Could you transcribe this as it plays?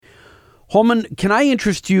Holman, can I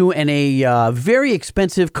interest you in a very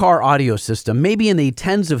expensive car audio system, maybe in the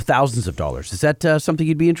tens of thousands of dollars? Is that something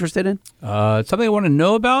you'd be interested in? It's something I want to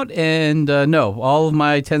know about, and no, all of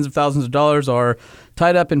my tens of thousands of dollars are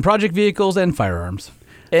tied up in project vehicles and firearms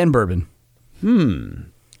and bourbon.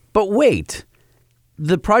 But wait,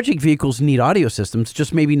 the project vehicles need audio systems,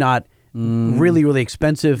 just maybe not really, really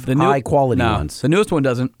expensive, high-quality ones. The newest one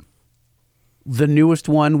doesn't. The newest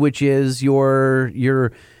one, which is your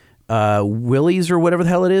Willys or whatever the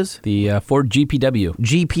hell it is? The Ford GPW.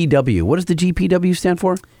 GPW. What does the GPW stand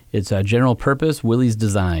for? It's a general purpose Willys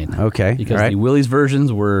design. Okay. Because all right. the Willys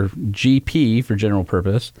versions were GP for general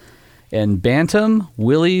purpose. And Bantam,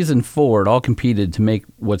 Willys, and Ford all competed to make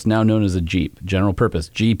what's now known as a Jeep. General purpose,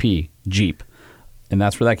 GP, Jeep. And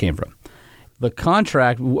that's where that came from. The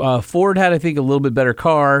contract, Ford had, I think, a little bit better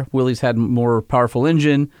car. Willys had more powerful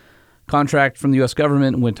engine. Contract from the U.S.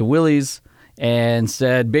 government went to Willys and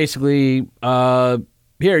said, basically, here,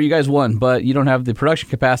 you guys won, but you don't have the production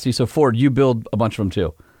capacity, so Ford, you build a bunch of them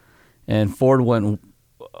too. And Ford went,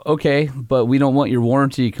 okay, but we don't want your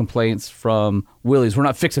warranty complaints from Willys. We're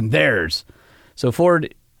not fixing theirs. So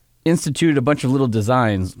Ford instituted a bunch of little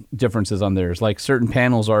designs differences on theirs, like certain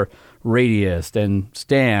panels are radiused and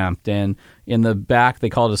stamped, and in the back they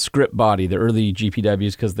call it a script body, the early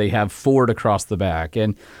GPWs, because they have Ford across the back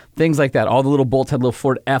and things like that. All the little bolts had little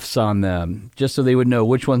Ford Fs on them, just so they would know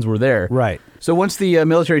which ones were there. Right. So once the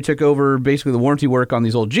military took over basically the warranty work on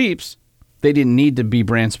these old Jeeps, they didn't need to be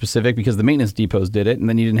brand specific because the maintenance depots did it, and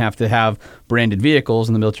then you didn't have to have branded vehicles,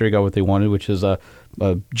 and the military got what they wanted, which is a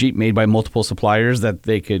Jeep made by multiple suppliers that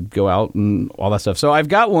they could go out and all that stuff. So I've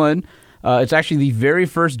got one. It's actually the very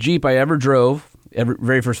first Jeep I ever drove,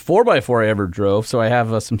 very first 4x4 I ever drove, so I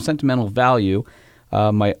have some sentimental value.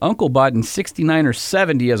 My uncle bought in 69 or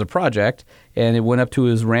 70 as a project, and it went up to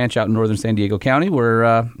his ranch out in northern San Diego County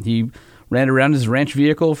where he ran around his ranch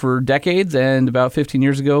vehicle for decades, and about 15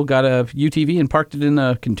 years ago got a UTV and parked it in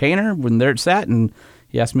a container when there it sat, and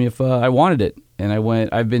he asked me if I wanted it. And I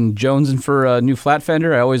went, I've been jonesing for a new flat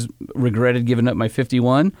fender. I always regretted giving up my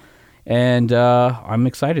 51, and I'm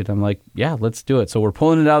excited. I'm like, yeah, let's do it. So we're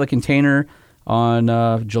pulling it out of the container on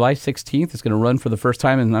July 16th. It's going to run for the first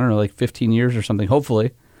time in, I don't know, like 15 years or something,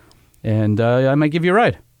 hopefully. And I might give you a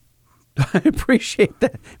ride. I appreciate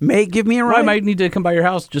that. May give me a ride. Well, I might need to come by your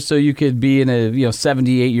house just so you could be in a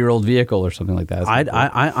 78-year-old vehicle or something like that.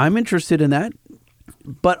 I'm interested in that.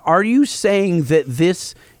 But are you saying that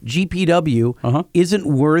this GPW isn't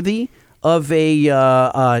worthy of an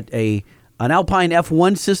Alpine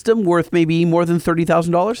F1 system worth maybe more than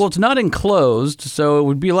 $30,000? Well, it's not enclosed, so it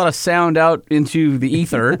would be a lot of sound out into the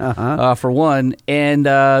ether, for one. And,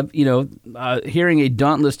 hearing a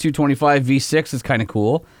Dauntless 225 V6 is kind of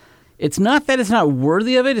cool. It's not that it's not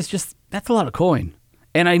worthy of it. It's just that's a lot of coin.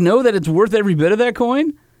 And I know that it's worth every bit of that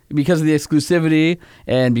coin because of the exclusivity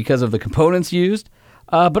and because of the components used.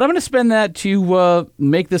 But I'm going to spend that to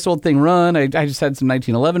make this old thing run. I just had some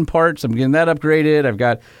 1911 parts. I'm getting that upgraded. I've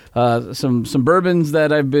got some bourbons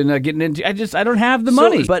that I've been getting into. I don't have the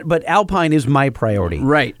money. But Alpine is my priority.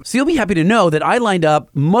 Right. So you'll be happy to know that I lined up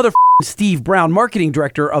Steve Brown, marketing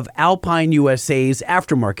director of Alpine USA's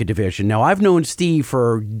aftermarket division. Now, I've known Steve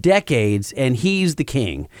for decades, and he's the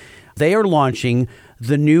king. They are launching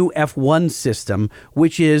the new F1 system,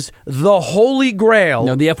 which is the holy grail.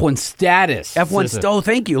 No, the F1 status. Oh,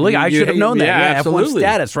 thank you. Look, I should have known that. Yeah, F1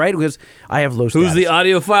 status, right? Because I have low status. Who's the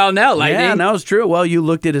audiophile now, Lightning? Yeah, that was true. Well, you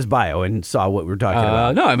looked at his bio and saw what we're talking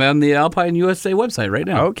about. No, I'm on the Alpine USA website right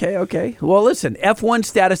now. Okay. Well, listen, F1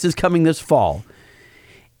 status is coming this fall.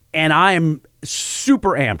 And I am super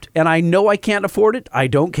amped. And I know I can't afford it. I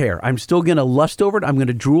don't care. I'm still going to lust over it. I'm going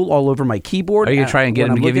to drool all over my keyboard. Are you going to try and get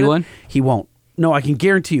him to give you one? He won't. No, I can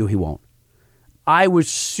guarantee you he won't. I was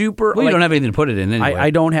super... Well, you don't have anything to put it in anyway. I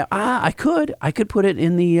don't have... I could. I could put it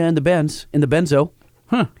in the benzo.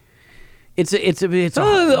 Huh. It's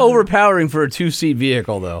overpowering for a two-seat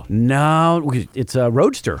vehicle, though. No, it's a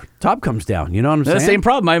roadster. Top comes down. You know what I'm saying? The same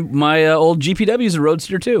problem. My old GPW is a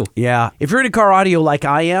roadster, too. Yeah. If you're into car audio like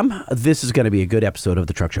I am, this is going to be a good episode of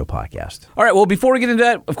the Truck Show Podcast. All right. Well, before we get into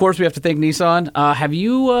that, of course, we have to thank Nissan. Have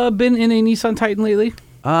you been in a Nissan Titan lately?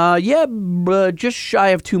 Just shy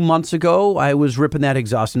of 2 months ago, I was ripping that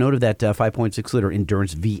exhaust note of that 5.6-liter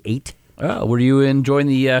Endurance V8. Were you enjoying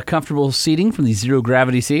the comfortable seating from the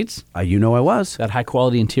zero-gravity seats? You know I was. That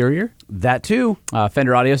high-quality interior? That, too.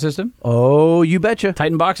 Fender audio system? Oh, you betcha.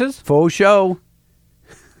 Titan boxes? Faux show.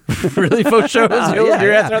 Really? Faux show is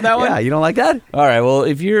your answer on that one? Yeah, you don't like that? All right, well,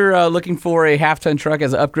 if you're looking for a half-ton truck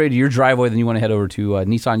as an upgrade to your driveway, then you want to head over to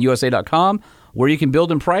NissanUSA.com, where you can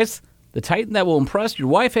build and price the Titan that will impress your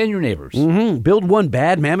wife and your neighbors. Mm-hmm. Build one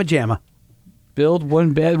bad mamma jamma. build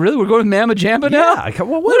one bed. Really? We're going with Mamma Jamba now? Yeah.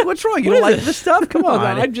 Come on. What's wrong? You don't like this stuff? Come on.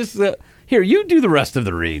 I'm just... here, you do the rest of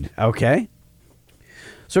the read. Okay.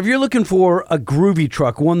 So if you're looking for a groovy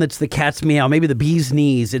truck, one that's the cat's meow, maybe the bee's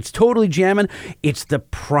knees, it's totally jamming, it's the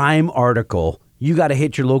prime article. You got to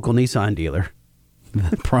hit your local Nissan dealer.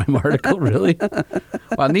 Prime article, really?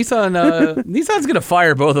 Wow, Nissan's going to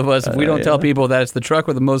fire both of us if we don't tell people that it's the truck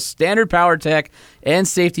with the most standard power tech and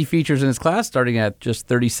safety features in its class, starting at just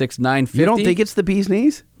 $36,950. You don't think it's the bee's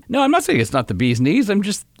knees? No, I'm not saying it's not the bee's knees. I'm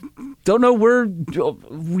just don't know where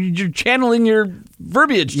you're channeling your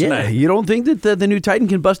verbiage tonight. Yeah, you don't think that the new Titan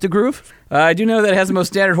can bust a groove? I do know that it has the most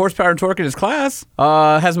standard horsepower and torque in its class.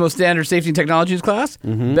 Has the most standard safety and technology in its class.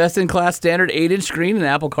 Best in class standard 8-inch screen and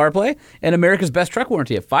Apple CarPlay. And America's best truck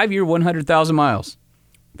warranty at 5-year, 100,000 miles.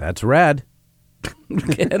 That's rad.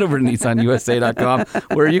 Head over to NissanUSA.com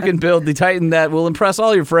where you can build the Titan that will impress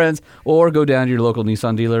all your friends, or go down to your local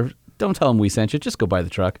Nissan dealer. Don't tell them we sent you. Just go buy the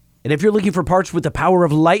truck. And if you're looking for parts with the power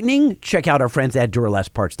of lightning, check out our friends at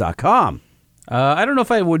DuralastParts.com. I don't know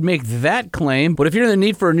if I would make that claim, but if you're in the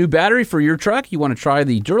need for a new battery for your truck, you want to try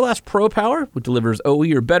the Duralast Pro Power, which delivers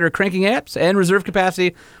OE or better cranking amps and reserve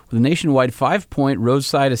capacity with a nationwide 5-point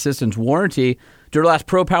roadside assistance warranty. Duralast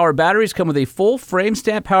Pro Power batteries come with a full frame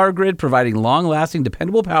stamp power grid, providing long-lasting,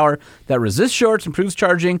 dependable power that resists shorts, improves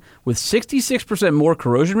charging with 66% more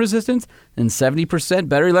corrosion resistance and 70%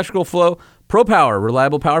 better electrical flow. Pro Power,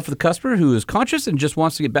 reliable power for the customer who is conscious and just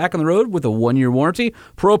wants to get back on the road with a 1-year warranty.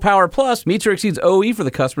 Pro Power Plus meets or exceeds OE for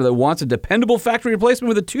the customer that wants a dependable factory replacement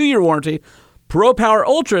with a 2-year warranty. Pro Power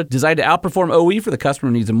Ultra, designed to outperform OE for the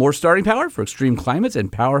customer who needs a more starting power for extreme climates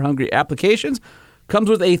and power-hungry applications. Comes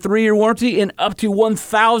with a 3-year warranty and up to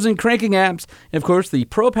 1,000 cranking amps. And of course, the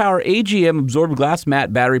Pro Power AGM absorbed glass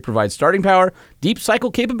mat battery provides starting power, deep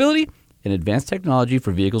cycle capability, and advanced technology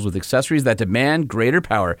for vehicles with accessories that demand greater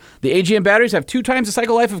power. The AGM batteries have 2 times the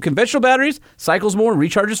cycle life of conventional batteries, cycles more, and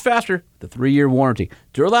recharges faster. The 3-year warranty.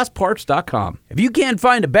 DuralastParts.com. If you can't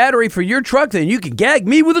find a battery for your truck, then you can gag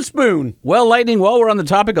me with a spoon. Well, Lightning, while we're on the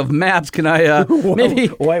topic of maps, can I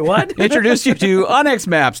maybe Wait, what? introduce you to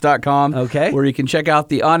OnXMaps.com, Okay. where you can check out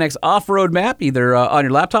the Onyx off-road map, either on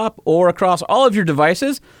your laptop or across all of your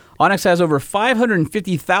devices. Onyx has over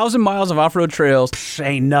 550,000 miles of off-road trails.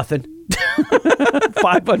 Ain't nothing.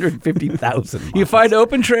 550,000. You find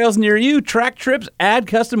open trails near you, track trips, add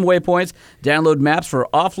custom waypoints, download maps for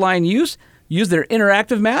offline use, use their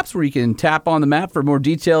interactive maps where you can tap on the map for more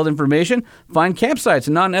detailed information, find campsites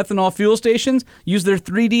and non-ethanol fuel stations, use their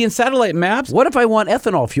 3D and satellite maps. What if I want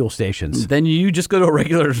ethanol fuel stations? Then you just go to a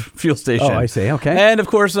regular fuel station. Oh, I see. Okay. And, of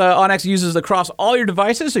course, Onyx uses across all your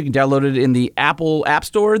devices, so you can download it in the Apple App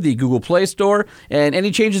Store, the Google Play Store, and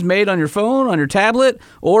any changes made on your phone, on your tablet,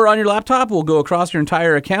 or on your laptop will go across your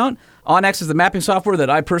entire account. Onyx is the mapping software that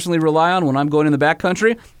I personally rely on when I'm going in the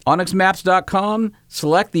backcountry. OnyxMaps.com,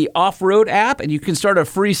 select the off-road app, and you can start a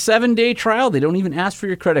free 7-day trial. They don't even ask for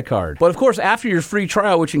your credit card. But of course, after your free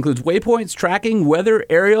trial, which includes waypoints, tracking, weather,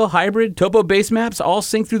 aerial, hybrid, topo base maps, all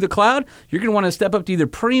sync through the cloud, you're going to want to step up to either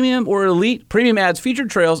Premium or Elite. Premium adds featured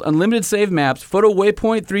trails, unlimited save maps, photo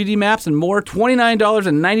waypoint, 3D maps, and more.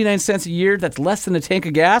 $29.99 a year. That's less than a tank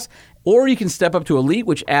of gas. Or you can step up to Elite,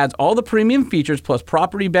 which adds all the premium features plus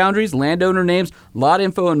property boundaries, landowner names, lot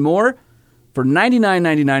info, and more for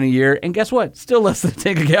 $99.99 a year. And guess what? Still less than a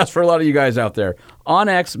tank of gas for a lot of you guys out there.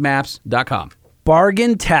 OnXMaps.com.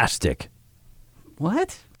 Bargain-tastic.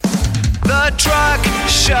 What? The Truck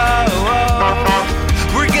Show.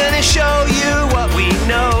 We're gonna show you what we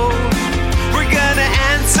know. We're gonna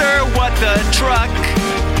answer what the truck,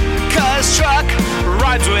 'cause truck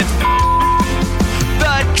rhymes with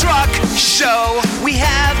The Truck Show. We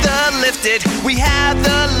have the lifted, we have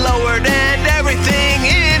the lowered, and everything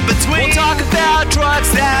in between. We'll talk about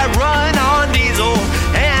trucks that run on diesel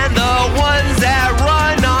and the ones that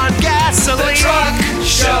run on gasoline. The Truck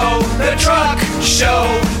Show, the Truck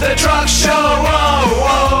Show, the Truck Show. Oh,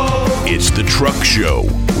 oh. It's The Truck Show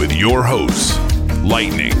with your hosts,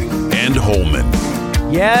 Lightning and Holman.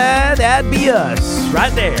 Yeah, that'd be us.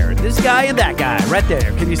 Right there. This guy and that guy. Right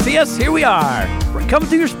there. Can you see us? Here we are. We're coming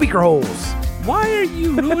through your speaker holes. Why are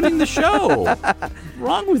you ruining the show? What's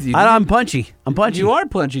wrong with you? I'm punchy. I'm punchy. You are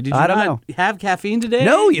punchy. Did you I don't not know. have caffeine today?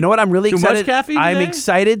 No, you know what? I'm really Too excited. much caffeine I'm today?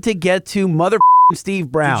 excited to get to mother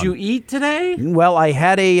Steve Brown. Did you eat today? Well, I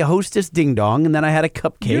had a Hostess Ding Dong, and then I had a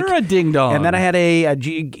cupcake. You're a ding dong. And then I had a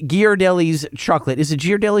Ghirardelli's chocolate. Is it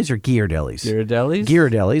Ghirardelli's or Ghirardelli's? Ghirardelli's?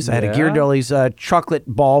 Ghirardelli's. I had a Yeah. Ghirardelli's chocolate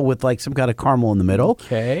ball with like some kind of caramel in the middle.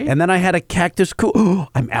 Okay. And then I had a Cactus Cool.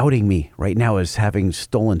 I'm outing me right now as having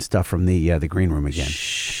stolen stuff from the green room again.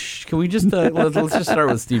 Shh. Can we just let's just start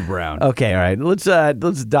with Steve Brown? Okay, all right. Let's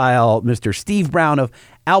dial Mr. Steve Brown of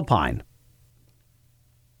Alpine.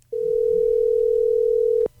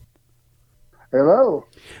 Hello.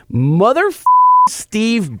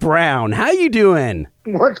 Steve Brown. How you doing?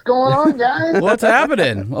 What's going on, guys? What's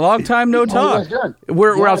happening? A long time no How you talk. guys doing?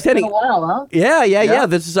 We're It's outstanding. been a while, huh? Yeah.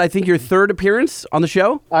 This is, I think, your third appearance on the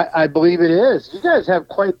show. I believe it is. You guys have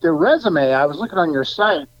quite the resume. I was looking on your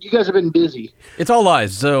site. You guys have been busy. It's all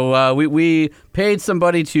lies. So we paid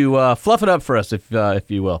somebody to fluff it up for us, if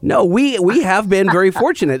you will. No, we have been very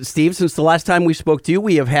fortunate, Steve. Since the last time we spoke to you,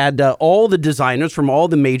 we have had all the designers from all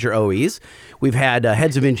the major OEs. We've had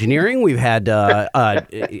heads of engineering. We've had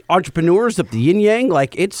entrepreneurs of the yin yang.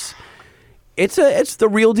 Like it's the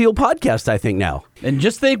real deal podcast, I think now. And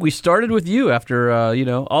just think, we started with you after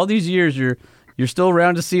all these years. You're still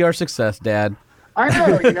around to see our success, Dad. I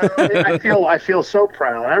know. I feel so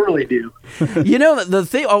proud. I really do. You know, the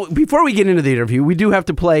thing. Oh, before we get into the interview, we do have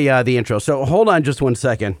to play the intro. So hold on just 1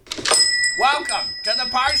 second. Welcome to the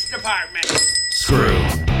parts department. Screw,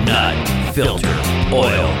 nut, filter,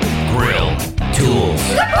 oil, grill, tools,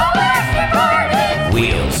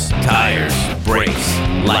 wheels, tires, brakes,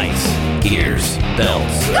 lights, gears,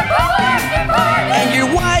 belts. And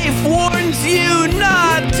your wife warns you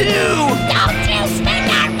not to. Don't you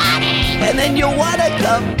spend our money! And then you want to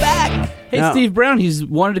come back. Hey, No. Steve Brown, he's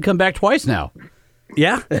wanted to come back twice now.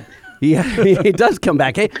 Yeah. Yeah, it does come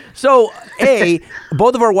back. Hey, so,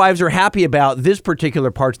 both of our wives are happy about this particular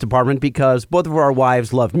parts department because both of our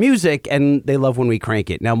wives love music and they love when we crank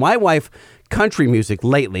it. Now, my wife, country music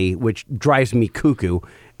lately, which drives me cuckoo.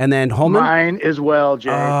 And then Holman. Mine as well, Jay.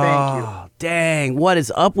 Thank you. Oh, dang. What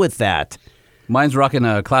is up with that? Mine's rocking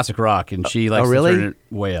a classic rock, and she likes really? to turn it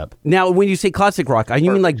way up. Now, when you say classic rock,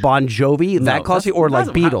 you mean like Bon Jovi, that No, classic, that's- or like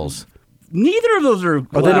that's- Beatles? Neither of those are. Or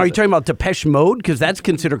then are you classic. talking about Depeche Mode? Because that's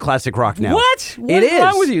considered classic rock now. What? It is. What's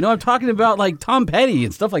wrong with you? No, I'm talking about like Tom Petty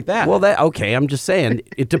and stuff like that. Well, okay. I'm just saying.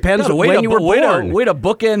 It depends God, when you were born. Way to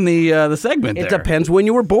bookend the segment. It there. depends when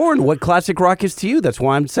you were born. What classic rock is to you? That's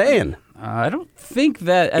why I'm saying. I don't think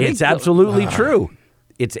that. It's absolutely true.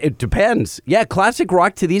 It depends. Yeah, classic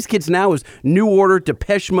rock to these kids now is New Order,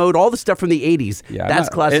 Depeche Mode, all the stuff from the 80s. Yeah, That's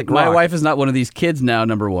classic rock. My wife is not one of these kids now,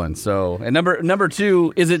 number one. So, and number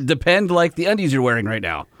two, is it depend like the undies you're wearing right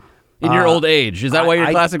now? In your old age. Is that why your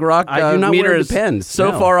classic rock I do not meter wear is Depends,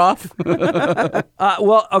 so no. far off?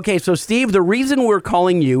 Well, okay, so Steve, the reason we're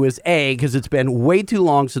calling you is because it's been way too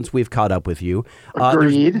long since we've caught up with you.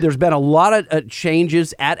 Agreed. There's been a lot of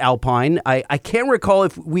changes at Alpine. I can't recall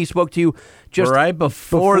if we spoke to you just Right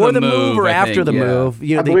before the move, or I after think, the yeah. move.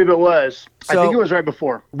 You know, I believe it was. I So- think it was right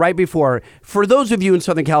before. right before. For those of you in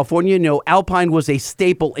Southern California, know Alpine was a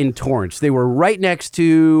staple in Torrance. They were right next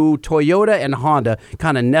to Toyota and Honda,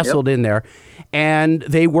 kind of nestled in there. And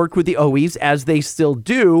they worked with the OEs, as they still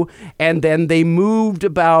do. And then they moved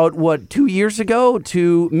about, 2 years ago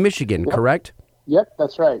to Michigan, correct? Yep,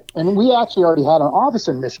 that's right. And we actually already had an office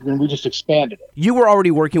in Michigan. We just expanded it. You were already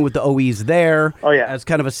working with the OEs there Oh, yeah. as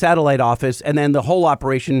kind of a satellite office, and then the whole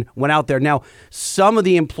operation went out there. Now, some of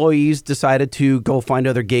the employees decided to go find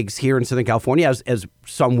other gigs here in Southern California, as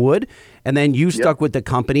some would, and then you stuck with the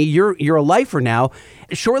company. You're a lifer now.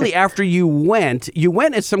 Shortly after you went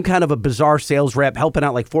as some kind of a bizarre sales rep, helping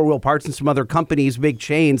out like 4 Wheel Parts and some other companies, big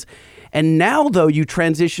chains. And now, though, you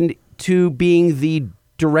transitioned to being the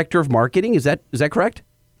director of marketing. Is that correct?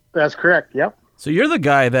 That's correct. Yep. So you're the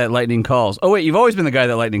guy that Lightning calls. Oh wait, you've always been the guy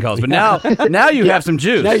that Lightning calls, but now you have some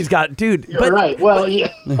juice. Now he's got, dude. You're right. Well,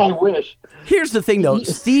 yeah, I wish. Here's the thing, though.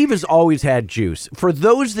 Steve has always had juice. For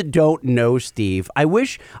those that don't know Steve, I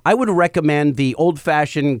would recommend the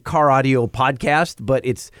old-fashioned car audio podcast, but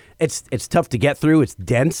it's tough to get through. It's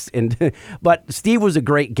dense, but Steve was a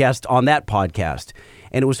great guest on that podcast,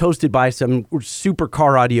 and it was hosted by some super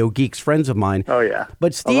car audio geeks, friends of mine. Oh, yeah.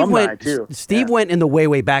 But Steve Alumni, too. Steve Yeah. went in the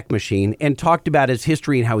way back machine and talked about his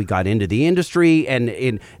history and how he got into the industry and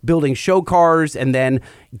in building show cars and then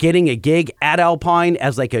getting a gig at Alpine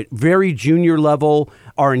as like a very junior level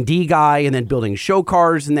R&D guy and then building show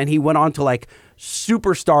cars. And then he went on to like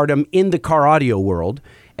superstardom in the car audio world.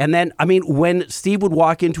 And then, I mean, when Steve would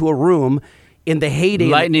walk into a room in the heyday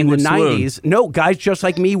Lightning in the would swoon. 90s, no, guys just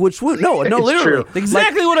like me would swoon. No, literally. true.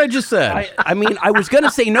 Exactly what I just said. I mean, I was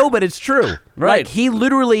gonna say no, but it's true. Right. Like he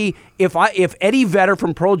literally, if Eddie Vedder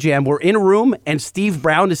from Pearl Jam were in a room and Steve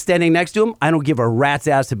Brown is standing next to him, I don't give a rat's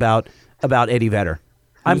ass about Eddie Vedder.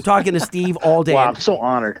 I'm talking to Steve all day. Wow, I'm so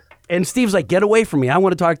honored. And Steve's like, get away from me. I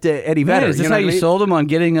want to talk to Eddie Vedder. Man, is this know how what I you mean? sold him on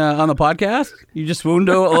getting on the podcast? You just swooned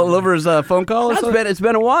all over his phone call or something? It's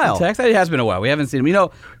been a while. Text? It has been a while. We haven't seen him. You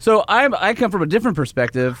know, so I come from a different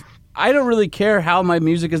perspective. I don't really care how my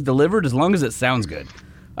music is delivered as long as it sounds good.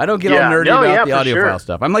 I don't get all Yeah. nerdy No, about yeah, the for audiophile sure.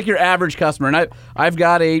 stuff. I'm like your average customer, and I've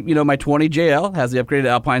got my 20 JL has the upgraded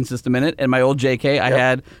Alpine system in it, and my old JK I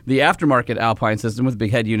had the aftermarket Alpine system with a big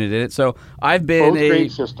head unit in it. So I've been Both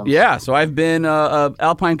great systems. so I've been a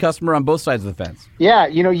Alpine customer on both sides of the fence. Yeah,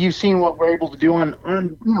 you've seen what we're able to do on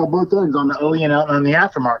both ends, on the OE and on the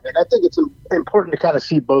aftermarket. I think it's important to kind of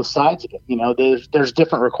see both sides of it. There's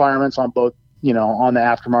different requirements on both, on the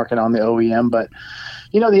aftermarket, on the OEM, but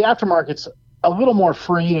the aftermarket's a little more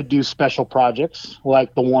free to do special projects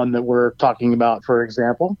like the one that we're talking about, for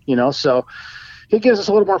example, so it gives us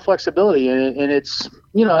a little more flexibility, and it's,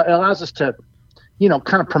 it allows us to,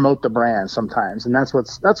 kind of promote the brand sometimes. And that's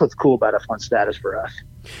what's cool about F1 Status for us.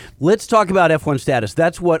 Let's talk about F1 Status.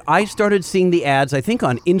 That's what I started seeing the ads, I think,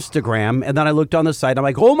 on Instagram, and then I looked on the site. I'm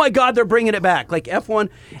like, oh my God, they're bringing it back. Like F1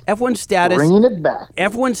 Status. Bringing it back.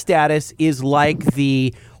 F1 Status is like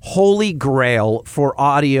the holy grail for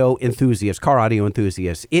audio enthusiasts, car audio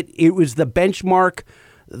enthusiasts. It was the benchmark,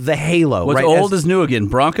 the halo. What's right? old is new again.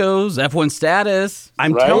 Broncos, F1 Status.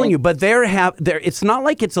 I'm telling you, but it's not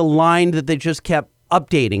like it's a line that they just kept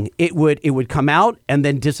updating. It would come out and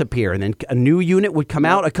then disappear, and then a new unit would come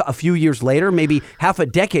out a few years later, maybe half a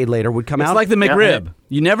decade later would come out. It's like the McRib.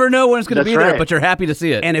 You never know when it's going to be there, right. but you're happy to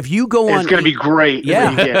see it. And if you go on, It's going to be great.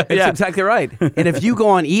 yeah, Yeah. it's exactly right. And if you go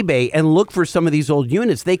on eBay and look for some of these old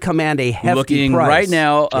units, they command a hefty Looking price. right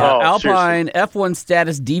now, Alpine seriously. F1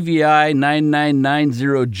 Status DVI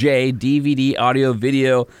 9990J DVD audio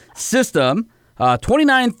video system,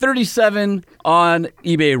 $29.37 on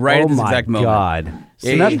eBay right Oh at this my exact moment. God!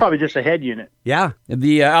 And that's probably just a head unit. Yeah,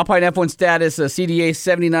 The Alpine F1 Status CDA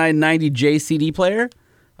 7990J CD player,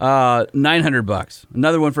 $900.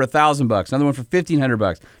 Another one for $1,000. Another one for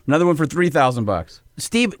 $1,500. Another one for $3,000.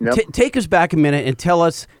 Steve, Yep. take us back a minute and tell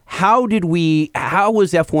us how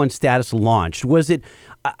was F1 Status launched? Was it?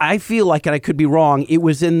 I feel like, and I could be wrong, it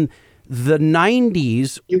was in the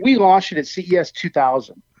 90s. We launched it at CES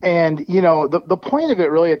 2000. And, the point of it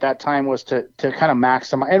really at that time was to kind of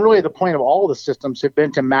maximize, and really the point of all of the systems have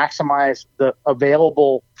been to maximize the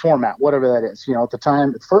available format, whatever that is. At the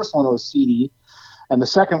time, the first one was CD, and the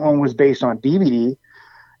second one was based on DVD,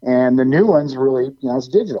 and the new one's really, it's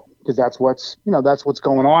digital, because that's what's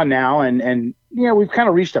going on now. And we've kind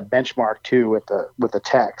of reached a benchmark too with the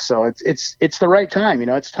tech. So it's the right time.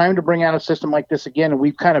 It's time to bring out a system like this again.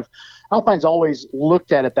 And Alpine's always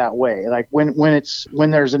looked at it that way. Like when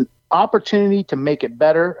there's an opportunity to make it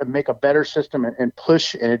better and make a better system and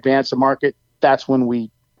push and advance the market, that's when we,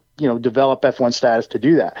 develop F1 Status to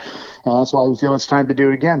do that. And that's why we feel it's time to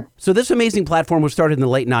do it again. So this amazing platform was started in the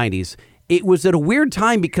late 90s. It was at a weird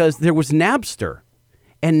time because there was Napster,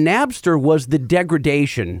 and Napster was the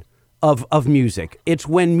degradation of music. It's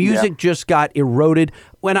when music just got eroded.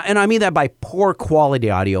 And I mean that by poor quality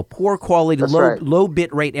audio, poor quality, low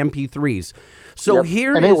bit rate MP3s. So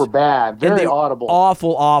here and they were bad, very audible,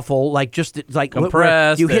 awful. Like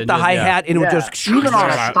compressed. You hit the hi hat and it would just even on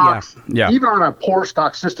a stock, Yeah. even on a poor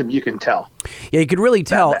stock system, you can tell. Yeah, you could really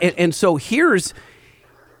tell. And so here's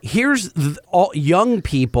all young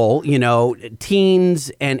people,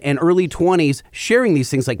 teens and early 20s sharing these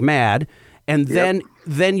things like mad. And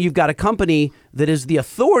then you've got a company that is the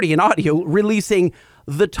authority in audio releasing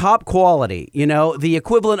the top quality, the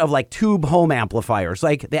equivalent of like tube home amplifiers,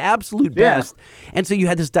 like the absolute best. And so you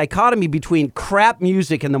had this dichotomy between crap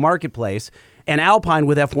music in the marketplace and Alpine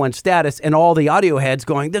with F1 Status, and all the audio heads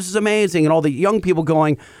going, this is amazing. And all the young people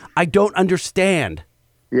going, I don't understand.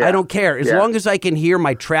 Yeah. I don't care. As long as I can hear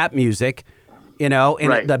my trap music, and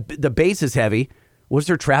the bass is heavy. Was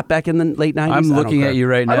there trap back in the late 90s? I'm looking at you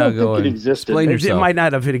right now I don't going, think it existed. explain It yourself. might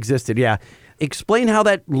not have existed, yeah. Explain how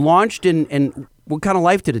that launched and what kind of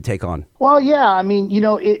life did it take on? Well, yeah, I mean,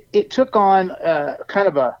 it took on kind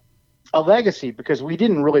of a legacy, because we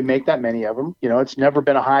didn't really make that many of them. It's never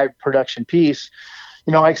been a high production piece.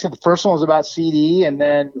 Like I said, the first one was about CD, and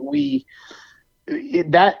then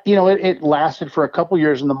it lasted for a couple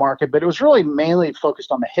years in the market, but it was really mainly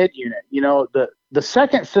focused on the head unit. The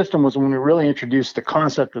second system was when we really introduced the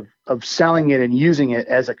concept of selling it and using it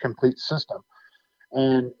as a complete system.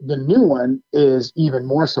 And the new one is even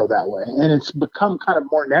more so that way. And it's become kind of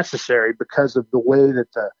more necessary because of the way that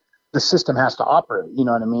the system has to operate, you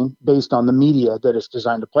know what I mean, based on the media that it's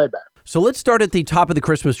designed to play back. So let's start at the top of the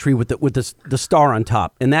Christmas tree with the star on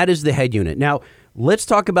top, and that is the head unit. Now, let's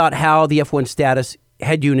talk about how the F1 Status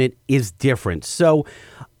head unit is different. So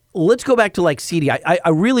let's go back to like CD. I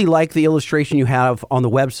really like the illustration you have on the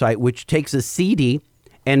website, which takes a CD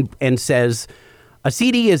and says a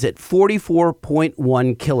CD is at 44.1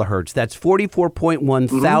 kilohertz. That's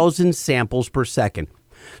 44.1 thousand samples per second.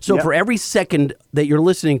 So Yep. for every second that you're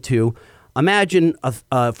listening to, imagine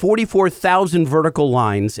 44,000 vertical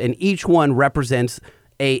lines, and each one represents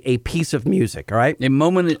a piece of music. All right. A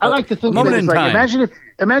moment. I like to think of moment it in as like time.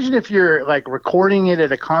 imagine if you're like recording it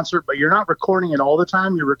at a concert, but you're not recording it all the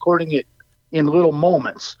time. You're recording it in little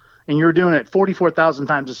moments, and you're doing it 44,000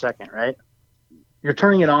 times a second, right? You're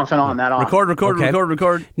turning it off and on that on. Record. Okay.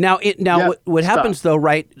 Now, Yeah, what stop. happens though,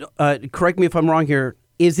 right? Correct me if I'm wrong here.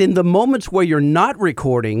 Is in the moments where you're not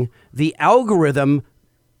recording, the algorithm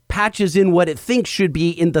patches in what it thinks should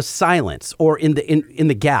be in the silence or in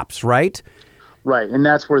the gaps, right? Right, and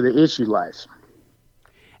that's where the issue lies.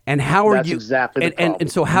 And how are That's you? exactly the and problem.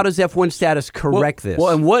 so, how does F1 Status correct this? Well,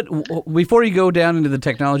 and what before you go down into the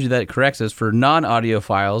technology that corrects this for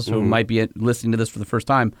non-audiophiles who might be listening to this for the first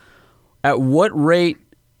time, at what rate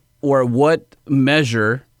or what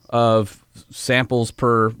measure of samples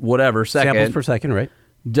per whatever second samples per second, right?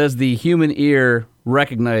 does the human ear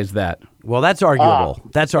recognize that? Well, that's arguable.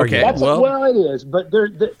 That's arguable. That's well, it is, but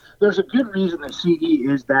there's a good reason that CD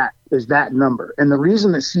is that number, and the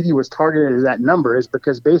reason that CD was targeted as that number is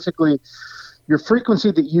because basically your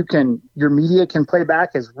frequency that your media can play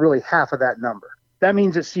back is really half of that number. That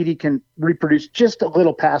means that CD can reproduce just a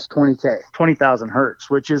little past 20,000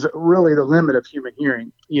 hertz, which is really the limit of human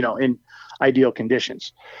hearing, in ideal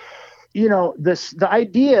conditions. The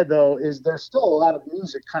idea though is there's still a lot of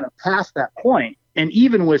music kind of past that point, and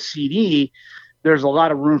even with CD, there's a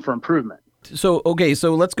lot of room for improvement. So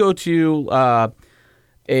let's go to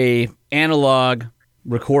a analog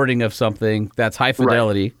recording of something that's high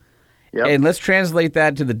fidelity. Yep. And let's translate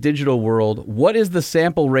that to the digital world. What is the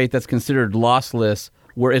sample rate that's considered lossless?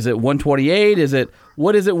 Where is it 128?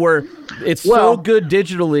 What is it where it's so good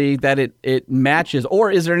digitally that it matches?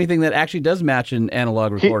 Or is there anything that actually does match an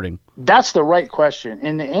analog recording? That's the right question.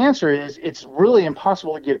 And the answer is it's really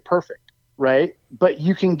impossible to get it perfect, right? But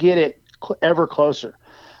you can get it ever closer.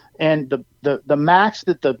 And the max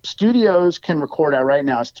that the studios can record at right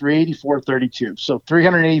now is 384.32. So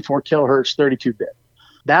 384 kilohertz, 32-bit.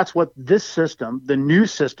 That's what this system, the new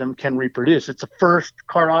system, can reproduce. It's the first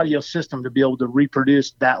car audio system to be able to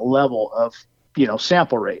reproduce that level of,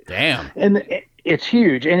 sample rate. Damn. And it's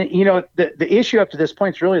huge. And, the issue up to this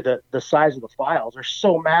point is really the size of the files are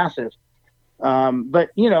so massive.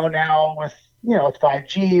 But, now with,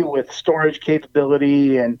 5G, with storage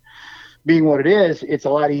capability and being what it is, it's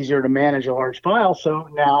a lot easier to manage a large file. So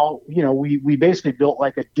now, we basically built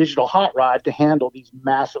like a digital hot rod to handle these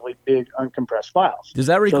massively big uncompressed files. Does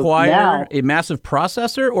that require a massive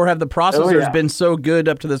processor, or have the processors been so good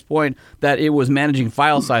up to this point that it was managing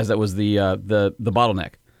file size that was the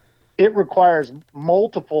bottleneck? It requires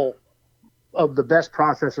multiple of the best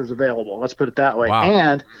processors available. Let's put it that way. Wow.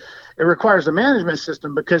 And it requires a management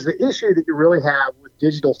system, because the issue that you really have with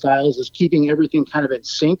digital files is keeping everything kind of in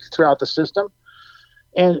sync throughout the system.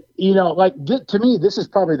 And, to me, this is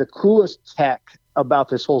probably the coolest tech about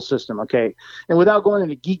this whole system. Okay. And without going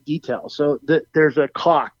into geek details, so there's a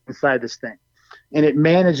clock inside this thing, and it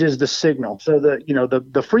manages the signal. So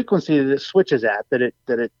the frequency that it switches at, that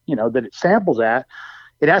it samples at,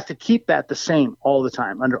 it has to keep that the same all the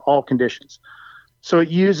time under all conditions. So it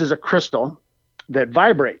uses a crystal that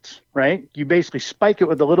vibrates, right? You basically spike it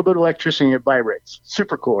with a little bit of electricity and it vibrates.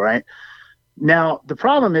 Super cool, right? Now, the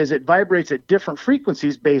problem is it vibrates at different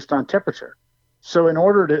frequencies based on temperature. So in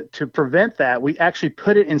order to prevent that, we actually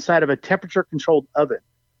put it inside of a temperature-controlled oven.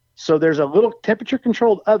 So there's a little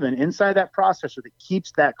temperature-controlled oven inside that processor that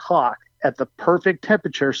keeps that clock at the perfect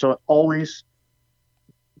temperature, so it always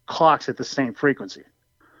clocks at the same frequency.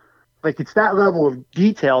 Like, it's that level of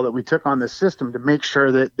detail that we took on this system to make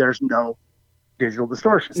sure that there's no digital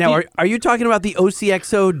distortion. Now, are you talking about the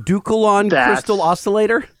OCXO Ducalon crystal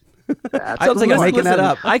oscillator? Sounds like I'm making that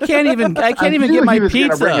up. I can't even get my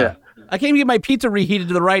pizza. I can't even get my pizza reheated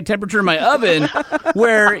to the right temperature in my oven,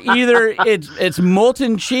 where either it's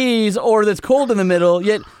molten cheese or it's cold in the middle.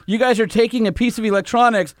 Yet you guys are taking a piece of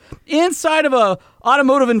electronics inside of a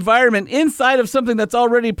automotive environment, inside of something that's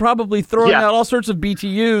already probably throwing out all sorts of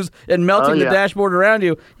BTUs and melting the dashboard around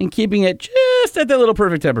you, and keeping it just at that little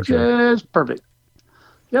perfect temperature. Just perfect.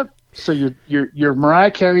 Yep. So your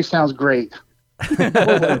Mariah Carey sounds great.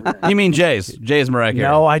 You mean Jay's? Jay's Mariah Carey.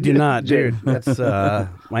 No, I do not, dude. That's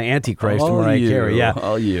my Antichrist to Mariah Carey. Yeah,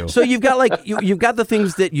 all you. So you've got you've got the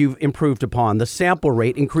things that you've improved upon: the sample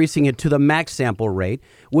rate, increasing it to the max sample rate,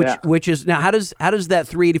 which is now how does that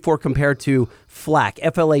 384 compare to FLAC?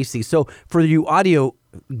 FLAC. So for you audio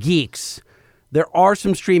geeks, there are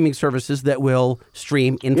some streaming services that will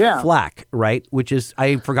stream in FLAC, right? Which is,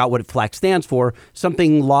 I forgot what FLAC stands for.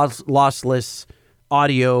 Something lossless.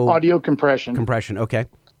 Audio compression. Okay.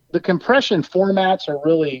 the compression formats are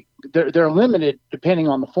really they're limited depending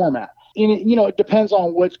on the format. And it depends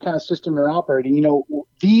on which kind of system you're operating.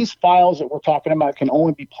 These files that we're talking about can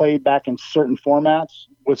only be played back in certain formats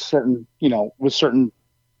with certain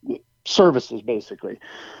services, basically.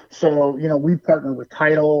 So, we partnered with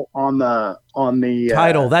Tidal on the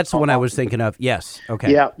Tidal. That's the one I was thinking of. Yes.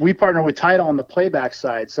 Okay. Yeah, we partner with Tidal on the playback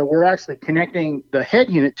side. So we're actually connecting the head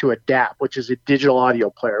unit to a DAP, which is a digital audio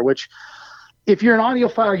player, which if you're an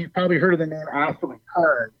audiophile, you've probably heard of the name Aston &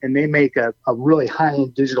 Kern, and they make a really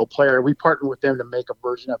high-end digital player. We partnered with them to make a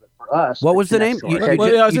version of it for us. What was the name? What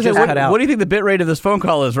do you think the bit rate of this phone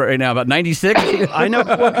call is right now? About 96? I know,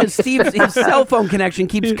 because his cell phone connection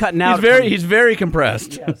keeps cutting out. He's very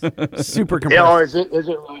compressed. Yes. Super compressed. Yeah, is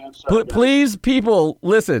it really? I'm sorry. Please, people,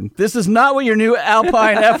 listen. This is not what your new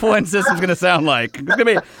Alpine F1 system is going to sound like. It's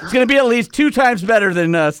going to be at least 2 times better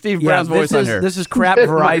than Steve Brown's voice on here. This is crap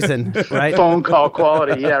Verizon, right? Phone call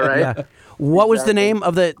quality, yeah, right. Yeah. What was the name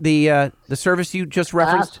of the service you just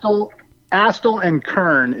referenced? Aston &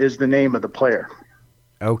 Kern is the name of the player.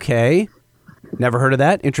 Okay, never heard of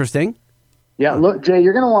that. Interesting. Yeah, look, Jay,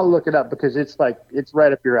 you're going to want to look it up because it's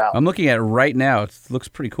right up your alley. I'm looking at it right now. It looks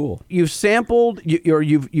pretty cool. You've sampled,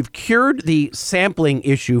 you've cured the sampling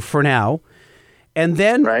issue for now, and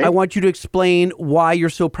then I want you to explain why you're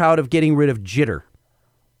so proud of getting rid of jitter.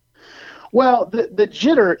 Well, the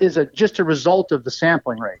jitter is just a result of the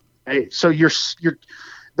sampling rate. Okay? So you're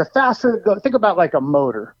the faster. Think about like a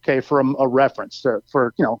motor. Okay, for a reference.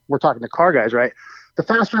 For we're talking to car guys, right? The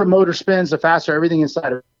faster a motor spins, the faster everything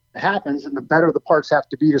inside of it happens, and the better the parts have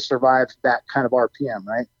to be to survive that kind of RPM,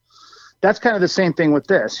 right? That's kind of the same thing with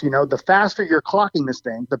this. The faster you're clocking this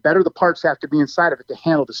thing, the better the parts have to be inside of it to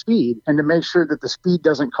handle the speed and to make sure that the speed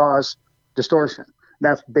doesn't cause distortion.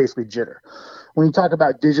 That's basically jitter. When you talk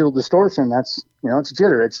about digital distortion, that's it's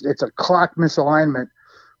jitter. It's a clock misalignment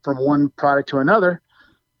from one product to another,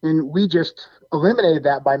 and we just eliminated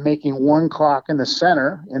that by making one clock in the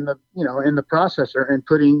center in the processor and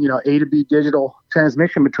putting A to B digital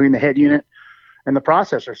transmission between the head unit and the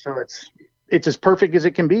processor. So it's as perfect as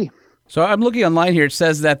it can be. So I'm looking online here. It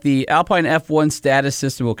says that the Alpine F1 status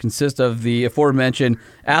system will consist of the aforementioned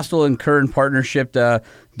Aston & Kern partnership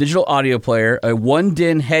digital audio player, a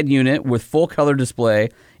 1-DIN head unit with full color display,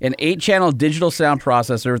 an 8-channel digital sound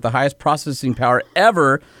processor with the highest processing power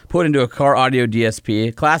ever put into a car audio DSP,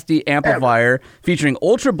 a Class D amplifier featuring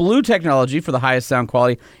Ultra Blue technology for the highest sound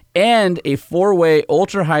quality, and a 4-way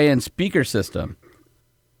ultra high-end speaker system.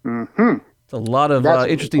 Mm-hmm. A lot of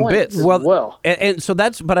interesting bits. Well, and so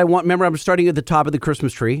but remember, I'm starting at the top of the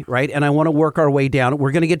Christmas tree, right? And I want to work our way down.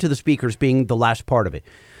 We're going to get to the speakers being the last part of it.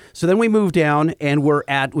 So then we move down and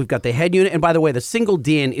we've got the head unit. And by the way, the single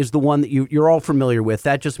DIN is the one that you're all familiar with.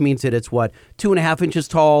 That just means that it's 2.5 inches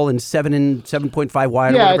tall and 7.5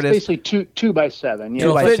 wide. Yeah, or whatever it's basically 2 by 7.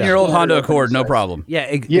 It'll fit in your old Honda Accord, no problem. Yeah,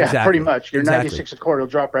 exactly. Yeah, pretty much. Your 96 Accord will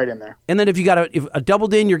drop right in there. And then if you got a double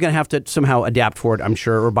DIN, you're going to have to somehow adapt for it, I'm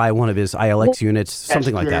sure, or buy one of his ILX units,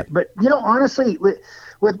 something like that. But honestly, with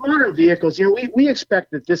modern vehicles, we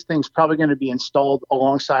expect that this thing's probably going to be installed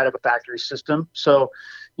alongside of a factory system. So,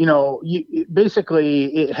 basically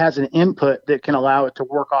it has an input that can allow it to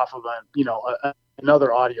work off of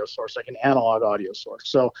another audio source, like an analog audio source.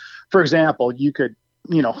 So, for example, you could,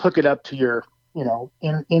 hook it up to your,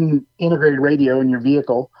 integrated radio in your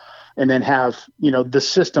vehicle, and then have, the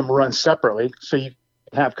system run separately. So you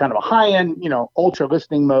have kind of a high-end, ultra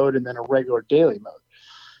listening mode, and then a regular daily mode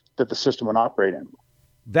that the system would operate in.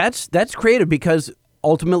 That's creative, because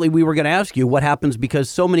ultimately we were going to ask you what happens, because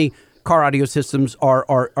so many car audio systems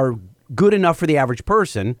are good enough for the average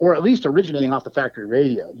person, or at least originating off the factory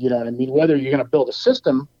radio. You know what I mean? Whether you're going to build a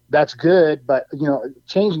system, that's good, but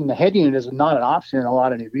changing the head unit is not an option in a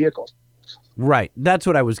lot of new vehicles. Right. That's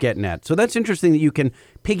what I was getting at. So that's interesting that you can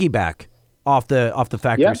piggyback off the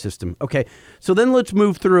factory system. Okay. So then let's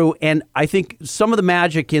move through, and I think some of the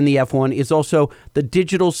magic in the F1 is also the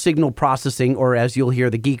digital signal processing, or as you'll hear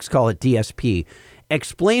the geeks call it, DSP.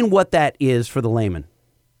 Explain what that is for the layman.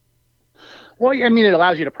 Well, I mean, it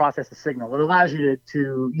allows you to process the signal. It allows you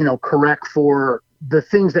to correct for the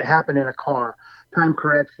things that happen in a car, time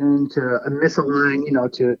correction, to misalign,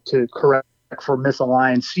 to correct for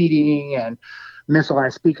misaligned seating and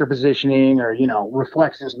misaligned speaker positioning, or,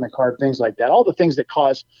 reflections in the car, things like that. All the things that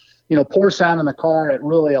cause, poor sound in the car. It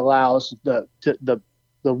really allows the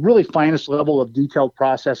really finest level of detailed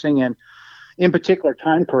processing, and in particular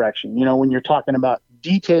time correction. When you're talking about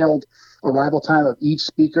detailed arrival time of each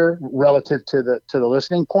speaker relative to the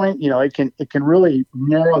listening point, it can really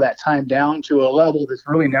narrow that time down to a level that's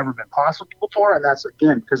really never been possible before, and that's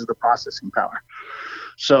again because of the processing power.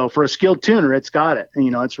 So for a skilled tuner, it's got it.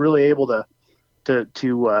 And, it's really able to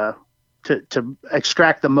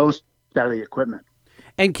extract the most out of the equipment.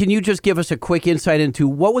 And can you just give us a quick insight into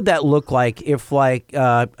what would that look like if, like,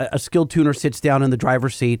 a skilled tuner sits down in the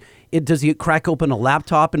driver's seat? Does he crack open a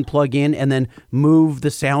laptop and plug in and then move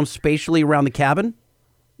the sound spatially around the cabin?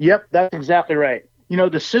 Yep, that's exactly right.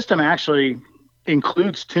 The system actually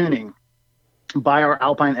includes tuning by our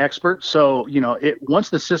Alpine experts. So, once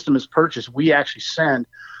the system is purchased, we actually send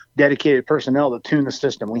dedicated personnel to tune the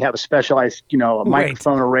system. We have a specialized, a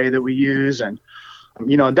microphone array that we use, and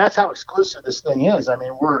that's how exclusive this thing is. I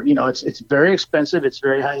mean, it's very expensive. It's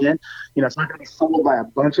very high end. It's not going to be sold by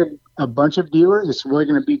a bunch of dealers. It's really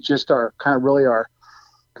going to be just our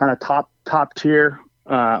kind of top tier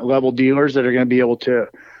level dealers that are going to be able to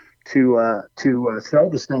sell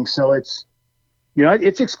this thing. So it's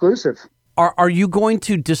exclusive. Are you going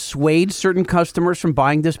to dissuade certain customers from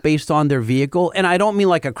buying this based on their vehicle? And I don't mean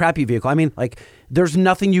like a crappy vehicle. I mean, like, there's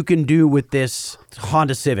nothing you can do with this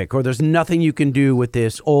Honda Civic, or there's nothing you can do with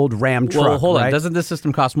this old Ram truck. Well, hold on. Right? Doesn't this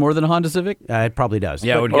system cost more than a Honda Civic? It probably does.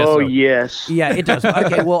 Yeah, I would guess so. Yes. Yeah, it does.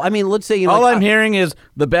 Okay, well, I mean, let's say, all I'm hearing is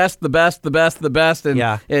the best, the best, the best, the best. And,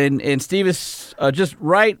 yeah. And Steve is just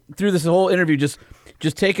right through this whole interview, just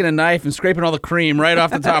taking a knife and scraping all the cream right off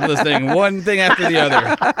the top of this thing, one thing after the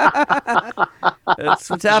other. That's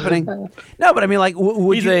what's happening. No, but I mean, like,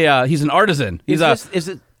 he's an artisan. He's is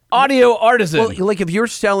it audio artisan. Well, like, if you're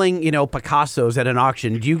selling, Picassos at an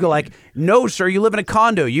auction, do you go like, no, sir, you live in a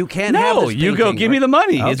condo, you can't have this you go, painting, give me the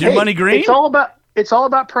money. Okay. Is your money green? It's all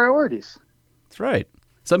about priorities. That's right.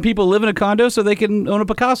 Some people live in a condo so they can own a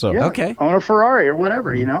Picasso. Yeah, okay. Own a Ferrari or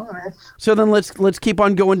whatever, So then let's keep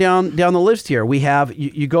on going down the list here. We have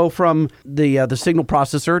you go from the signal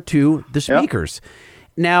processor to the speakers. Yep.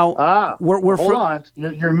 Now we're hold on.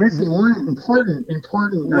 You're missing one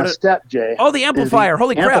important step, Jay. Oh, the amplifier!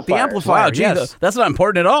 Holy crap, the amplifier! Wow, gee, that's not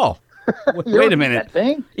important at all. Wait a minute.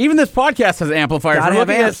 Even this podcast has amplifiers. Gotta We're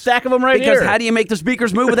looking at a stack of them right here. Because how do you make the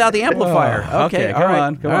speakers move without the amplifier? Okay, come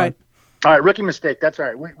on. All right. All right, rookie mistake. That's all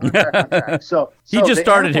right. We're back on track. So he just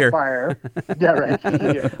started here. Yeah, right.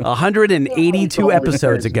 Yeah. 182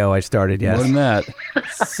 episodes ago, I started. Yes. More than that.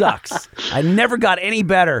 Sucks. I never got any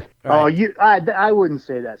better. All right. I wouldn't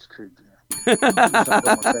say that's true.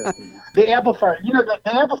 The amplifier, the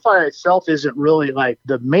amplifier itself isn't really like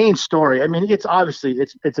the main story. I mean, it's obviously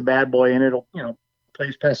it's a bad boy, and it'll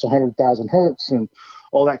plays past 100,000 hertz and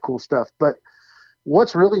all that cool stuff, but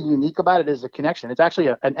what's really unique about it is the connection. It's actually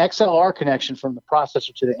an XLR connection from the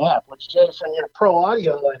processor to the amp, which Jason, pro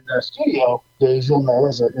audio in the studio days, you'll know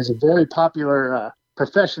is a very popular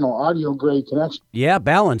professional audio grade connection. Yeah,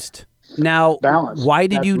 balanced. Now, why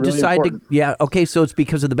did you decide important. to? Yeah, okay, so it's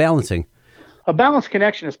because of the balancing. A balanced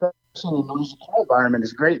connection, especially in a noisy car environment,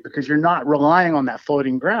 is great because you're not relying on that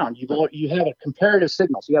floating ground. You have a comparative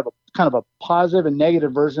signal, so you have a kind of a positive and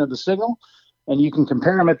negative version of the signal. And you can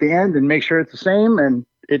compare them at the end and make sure it's the same, and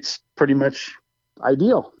it's pretty much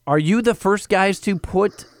ideal. Are you the first guys to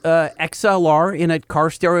put XLR in a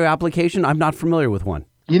car stereo application? I'm not familiar with one.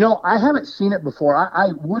 I haven't seen it before.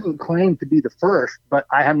 I wouldn't claim to be the first, but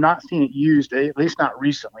I have not seen it used, at least not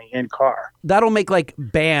recently, in car. That'll make like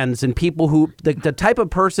bands and people who, the type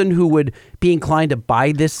of person who would be inclined to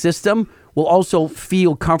buy this system will also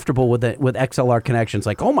feel comfortable with it, with XLR connections.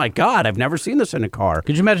 Like, oh my God, I've never seen this in a car.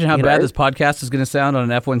 Could you imagine how bad this podcast is going to sound on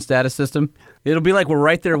an F1 status system? It'll be like we're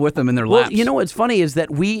right there with them in their laps. Well, what's funny is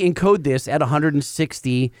that we encode this at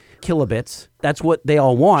 160 kilobits. That's what they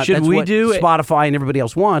all want. That's what Spotify and everybody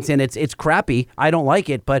else wants, and it's crappy. I don't like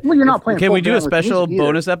it, but you're not playing. Can we do a special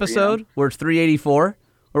bonus episode where it's 384?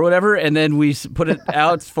 Or whatever, and then we put it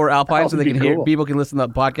out for Alpine so they can hear. People can listen to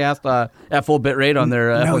the podcast at full bit rate on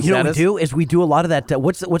their F1 status. What we do is we do a lot of that.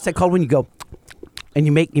 What's that called when you go and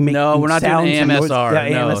you make No, we're not doing AMSR.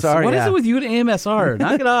 AMSR. What is it with you and AMSR?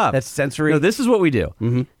 Knock it off. That's sensory. No, this is what we do.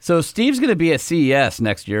 Mm-hmm. So Steve's going to be at CES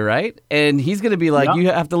next year, right? And he's going to be like,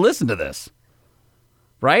 you have to listen to this.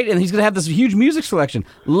 Right? And he's going to have this huge music selection.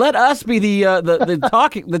 Let us be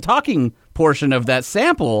the talking portion of that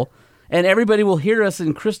sample. And everybody will hear us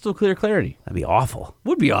in crystal clear clarity. That'd be awful.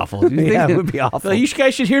 Would be awful. Yeah, it would be awful. You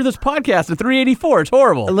guys should hear this podcast at 384. It's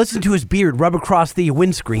horrible. Listen to his beard rub across the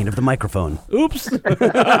windscreen of the microphone. Oops.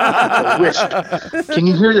 The wisp. Can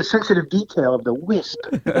you hear the sensitive detail of the wisp?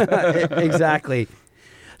 Exactly.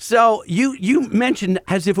 So you mentioned,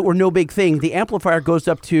 as if it were no big thing, the amplifier goes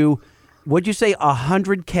up to, what'd you say,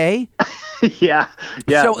 100K? Yeah.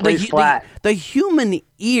 So the human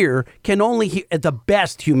ear can only hear, the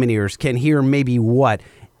best human ears can hear maybe what,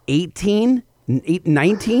 18,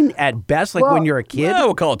 19 at best, like when you're a kid?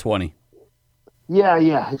 We'll call it 20.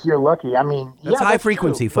 Yeah, if you're lucky. I mean, That's high that's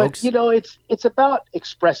frequency, true. folks. But, it's about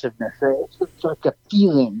expressiveness. It's like a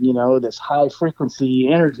feeling, this high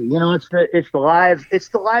frequency energy. It's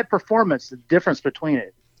the live performance, the difference between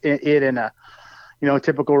it and a, a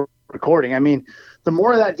typical recording. I mean, the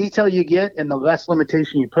more of that detail you get and the less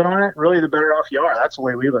limitation you put on it, really the better off you are. That's the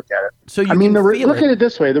way we look at it. So you can feel look it. at it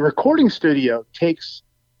this way. The recording studio takes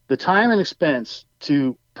the time and expense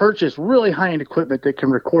to purchase really high-end equipment that can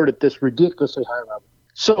record at this ridiculously high level.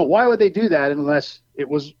 So why would they do that unless it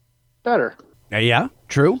was better? Yeah,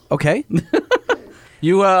 true. Okay.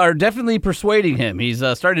 You are definitely persuading him. He's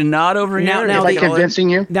starting to nod over Now- here. now Am I convincing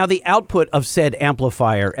you? Now, the output of said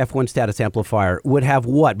amplifier, F1 status amplifier, would have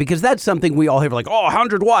what? Because that's something we all hear like,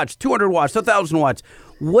 100 watts, 200 watts, 1,000 watts.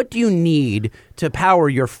 What do you need to power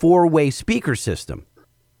your 4-way speaker system?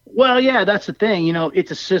 Well, yeah, that's the thing. It's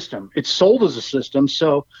a system. It's sold as a system.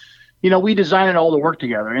 So, we design it all to work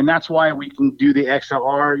together. And that's why we can do the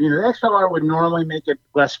XLR. The XLR would normally make it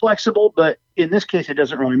less flexible, but in this case, it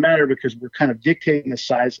doesn't really matter because we're kind of dictating the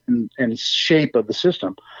size and shape of the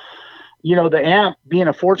system. The amp, being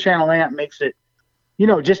a 4-channel amp, makes it,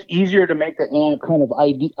 just easier to make the amp kind of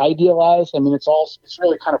idealized. I mean, it's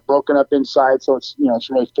really kind of broken up inside. So it's, it's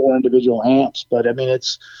really 4 individual amps, but I mean,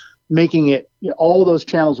 it's making it, all of those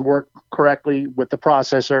channels work correctly with the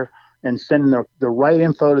processor and sending the right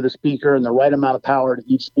info to the speaker and the right amount of power to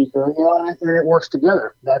each speaker, and it works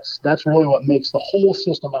together. That's really what makes the whole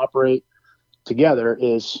system operate together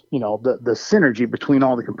is, the synergy between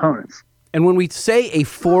all the components. And when we say a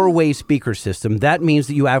 4-way speaker system, that means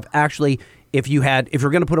that you have actually, if you're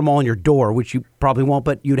going to put them all in your door, which you probably won't,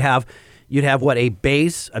 but you'd have what, a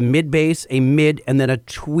bass, a mid-bass, a mid, and then a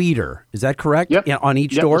tweeter. Is that correct? Yep. Yeah, on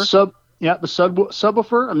each Yep, door? the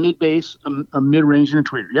subwoofer, a mid-bass, a mid-range, and a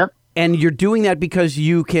tweeter. Yep. And you're doing that because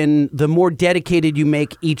the more dedicated you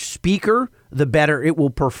make each speaker, the better it will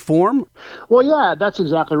perform? Well, yeah, that's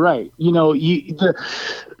exactly right.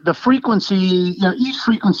 The frequency, each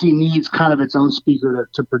frequency needs kind of its own speaker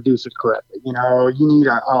to produce it correctly. You need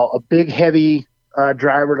a big, heavy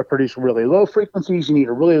driver to produce really low frequencies. You need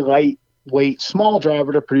a really lightweight, small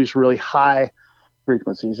driver to produce really high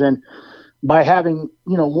frequencies. And by having,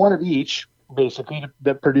 one of each, basically,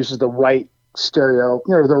 that produces the right stereo,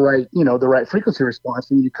 the right frequency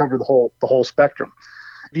response, and you cover the whole spectrum.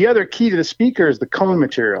 The other key to the speaker is the cone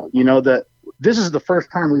material. This is the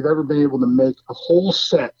first time we've ever been able to make a whole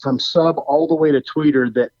set from sub all the way to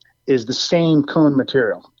tweeter that is the same cone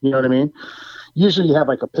material. You know what I mean? Usually you have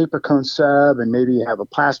like a paper cone sub, and maybe you have a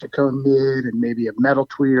plastic cone mid, and maybe a metal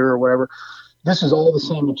tweeter or whatever. This is all the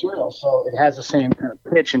same material, so it has the same kind of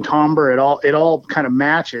pitch and timbre. It all kind of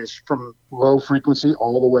matches from low frequency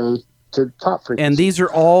all the way to top frequency. And these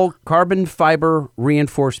are all carbon fiber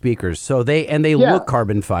reinforced speakers. So they look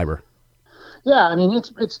carbon fiber. Yeah, I mean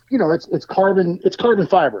it's carbon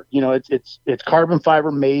fiber. It's carbon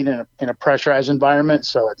fiber made in a pressurized environment,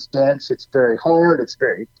 so it's dense, it's very hard, it's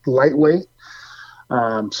very lightweight.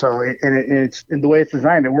 It's in the way it's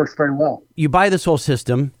designed, it works very well. You buy this whole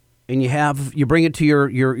system and you bring it to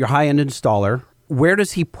your high-end installer. Where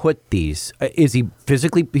does he put these? Is he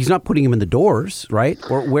physically? He's not putting them in the doors, right?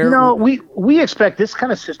 Or where? No, we expect this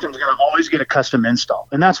kind of system is going to always get a custom install,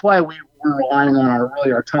 and that's why we're relying on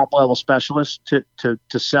our top level specialists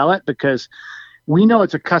to sell it, because we know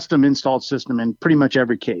it's a custom installed system in pretty much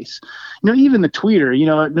every case. Even the tweeter.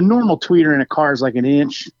 The normal tweeter in a car is like an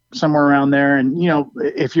inch, somewhere around there, and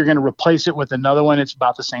if you're going to replace it with another one, it's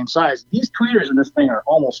about the same size. These tweeters in this thing are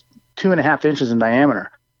almost 2.5 inches in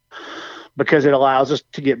diameter, because it allows us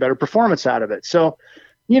to get better performance out of it. So,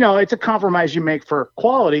 it's a compromise you make for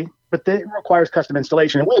quality, but it requires custom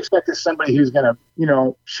installation. And we expect that somebody who's going to,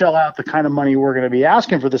 shell out the kind of money we're going to be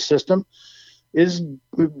asking for the system is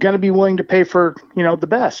going to be willing to pay for, the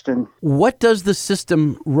best. And what does the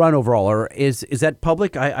system run overall, or is that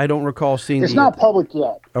public? I don't recall seeing. It's not public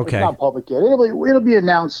yet. Okay. It's not public yet. It'll be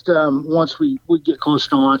announced once we get close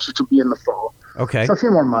to launch, which will be in the fall. Okay. So a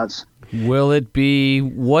few more months. Will it be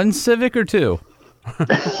one Civic or two?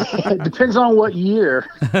 It depends on what year.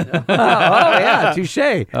 Yeah, touche.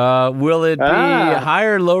 Will it be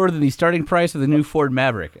higher or lower than the starting price of the new Ford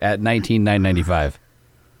Maverick at $19,995?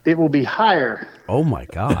 It will be higher. Oh my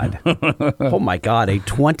God! Oh my God! A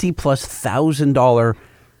 $20,000+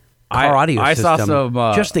 car audio I system. saw some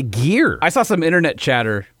just a gear. I saw some internet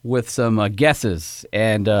chatter with some guesses,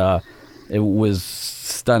 and it was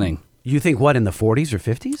stunning. You think what, in the 40s or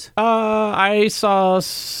 50s? I saw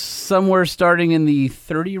somewhere starting in the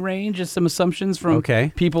 30 range as some assumptions from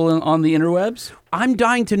people on the interwebs. I'm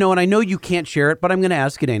dying to know, and I know you can't share it, but I'm going to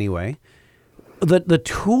ask it anyway. the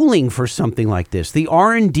tooling for something like this, the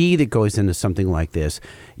R&D that goes into something like this,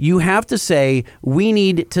 you have to say, we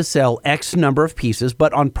need to sell X number of pieces,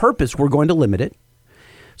 but on purpose, we're going to limit it.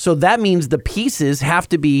 So that means the pieces have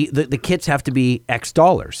to be, the kits have to be X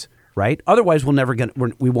dollars, right? Otherwise,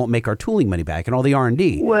 we won't make our tooling money back and all the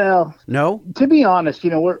R&D. Well, no. To be honest,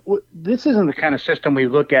 this isn't the kind of system we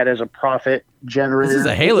look at as a profit generator. This is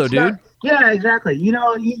a Halo, dude. Yeah, exactly.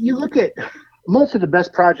 You look at most of the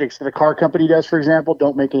best projects that a car company does, for example,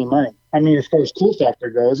 don't make any money. I mean, as far as tool factor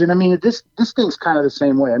goes, and I mean, this thing's kind of the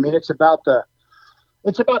same way. I mean, it's about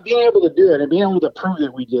being able to do it and being able to prove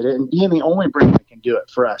that we did it and being the only brand that can do it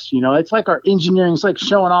for us. It's like our engineering. It's like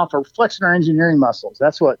showing off or flexing our engineering muscles.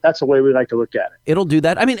 That's the way we like to look at it. It'll do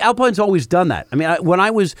that. I mean, Alpine's always done that. I mean, when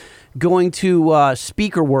I was going to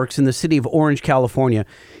Speaker Works in the city of Orange, California,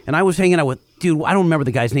 and I was hanging out with, dude, I don't remember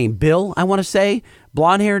the guy's name, Bill, I want to say,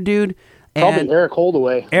 blonde hair dude. Probably Eric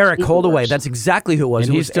Holdaway. Eric Holdaway. That's exactly who it was.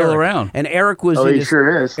 And he's still around. And Eric was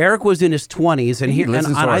sure is. Eric was in his 20s, and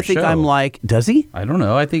I think show. I'm like, does he? I don't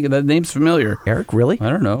know. I think that name's familiar. Eric, really? I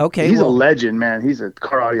don't know. Okay, he's a legend, man. He's a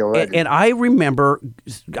car audio legend. And I remember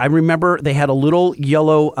they had a little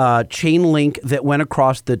yellow chain link that went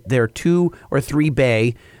across their 2 or 3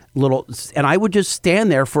 bay and I would just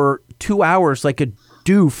stand there for 2 hours like a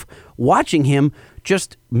doof watching him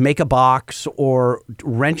just make a box or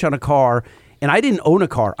wrench on a car. And I didn't own a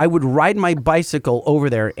car. I would ride my bicycle over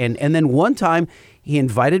there. And then one time he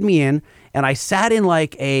invited me in and I sat in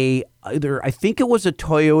like I think it was a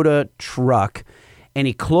Toyota truck, and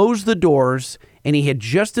he closed the doors and he had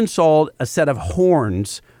just installed a set of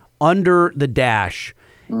horns under the dash.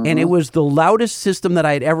 Mm-hmm. And it was the loudest system that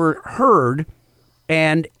I had ever heard.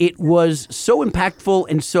 And it was so impactful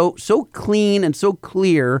and so clean and so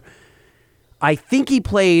clear. I think he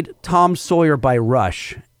played Tom Sawyer by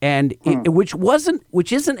Rush, and which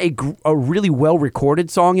isn't a really well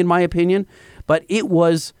recorded song in my opinion, but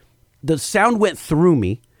the sound went through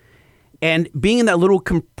me, and being in that little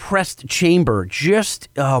compressed chamber,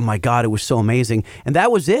 oh my God, it was so amazing, and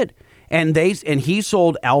that was it. And he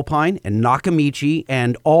sold Alpine and Nakamichi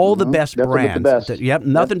and all the best brands. The best.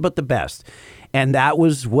 Nothing but the best. And that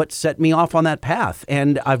was what set me off on that path.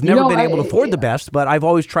 And I've never been able to afford the best, but I've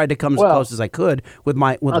always tried to come as close as I could with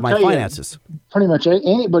my finances. Pretty much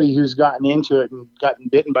anybody who's gotten into it and gotten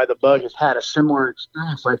bitten by the bug has had a similar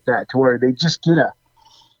experience like that, to where they just get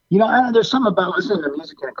there's something about listening to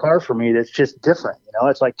music in a car for me that's just different.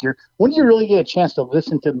 It's like when do you really get a chance to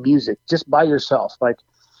listen to music just by yourself? Like,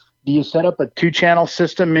 do you set up a 2-channel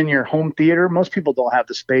system in your home theater? Most people don't have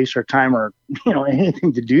the space or time or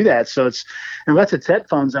anything to do that. So unless it's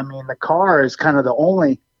headphones, I mean, the car is kind of the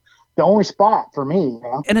only spot for me.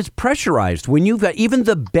 And it's pressurized when you've got even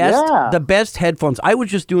the best headphones. I was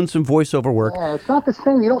just doing some voiceover work. Yeah, it's not the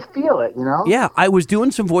same. You don't feel it, Yeah, I was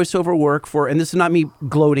doing some voiceover work and this is not me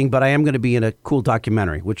gloating, but I am going to be in a cool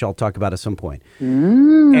documentary, which I'll talk about at some point.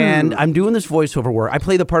 And I'm doing this voiceover work. I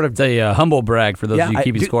play the part of... It's a humble brag for those of you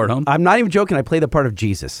keeping score at home. I'm not even joking. I play the part of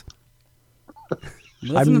Jesus.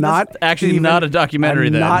 I'm not actually even, not a documentary.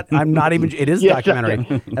 I'm not even. It is a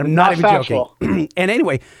documentary. I'm not even joking. And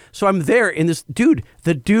anyway, so I'm there in this dude.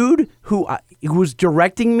 The dude who was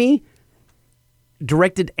directing me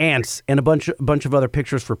directed Ants and a bunch of other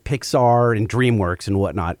pictures for Pixar and DreamWorks and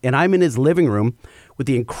whatnot. And I'm in his living room with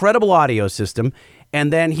the incredible audio system.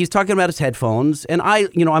 And then he's talking about his headphones. And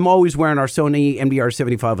I'm always wearing our Sony MDR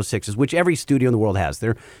 7506s, which every studio in the world has.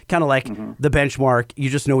 They're kind of like the benchmark. You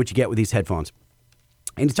just know what you get with these headphones.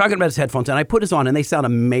 And he's talking about his headphones, and I put his on, and they sound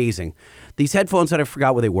amazing. These headphones that I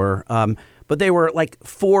forgot what they were, but they were like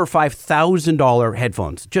 $4,000 or $5,000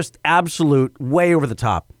 headphones, just absolute, way over the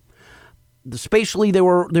top. Spatially, they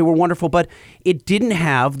were wonderful, but it didn't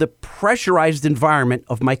have the pressurized environment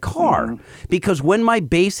of my car, because when my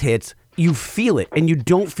bass hits, you feel it, and you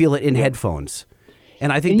don't feel it in headphones.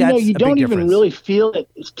 And I think that's a big difference. You don't even really feel it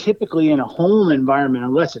typically in a home environment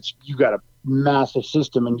unless you got a massive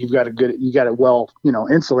system and you got it well,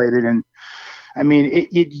 insulated. And I mean,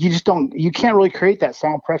 you can't really create that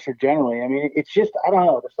sound pressure generally. I mean, it's just, I don't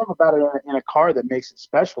know, there's something about it in a car that makes it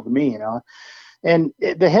special to me, and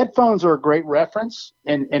the headphones are a great reference,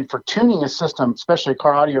 and for tuning a system, especially a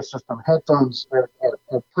car audio system, headphones are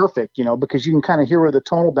perfect, because you can kind of hear where the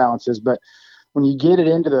tonal balance is. But when you get it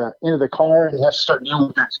into the car and you have to start dealing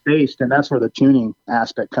with that space, then that's where the tuning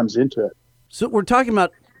aspect comes into it. So we're talking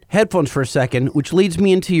about headphones for a second, which leads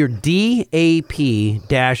me into your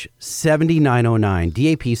DAP-7909.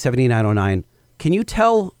 DAP-7909. Can you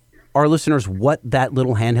tell our listeners what that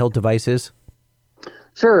little handheld device is?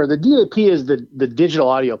 Sure. The DAP is the digital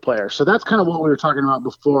audio player. So that's kind of what we were talking about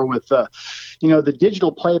before with, the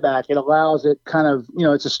digital playback. It allows it kind of,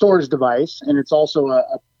 it's a storage device, and it's also a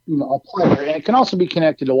player, and it can also be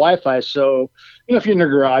connected to Wi-Fi. So, if you're in your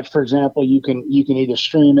garage, for example, you can either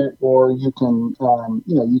stream it or you can,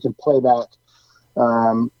 you can play back,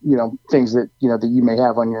 things that you may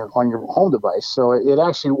have on your home device. So it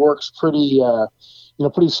actually works pretty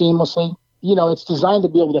seamlessly. It's designed to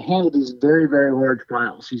be able to handle these very, very large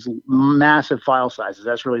files, these massive file sizes.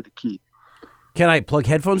 That's really the key. Can I plug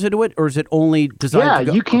headphones into it, or is it only designed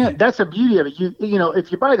to go? You can't. Okay. That's the beauty of it.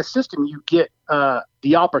 If you buy the system, you get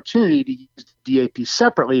the opportunity to use the DAP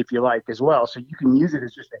separately if you like as well. So you can use it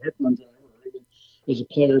as just a headphone as a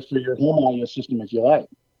player for your home audio system if you like.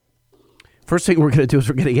 First thing we're going to do is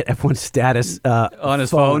we're going to get F1 status on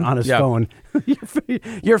his phone. On his phone.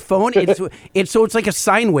 Your phone, it's like a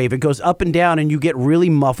sine wave. It goes up and down, and you get really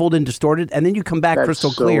muffled and distorted, and then you come back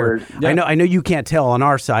crystal clear. Yeah. I know you can't tell on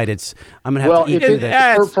our side. I'm going to have to eat through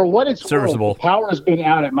this. For what it's serviceable. Worth, the power has been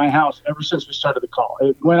out at my house ever since we started the call.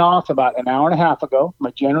 It went off about an hour and a half ago.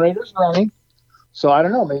 My generator's running. So I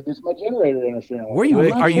don't know. Maybe it's my generator interfering.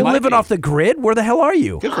 Are you living off the grid? Where the hell are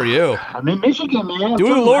you? Good for you. I'm in Michigan, man.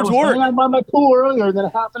 Doing the Lord's work. I was by my pool earlier, and then a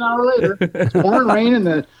half an hour later, it's pouring rain, and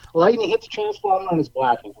the lightning hits the transformer, and it's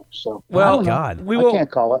black in here. So, God, I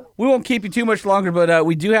can't call it. We won't keep you too much longer, but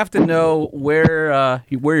we do have to know where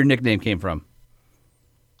your nickname came from.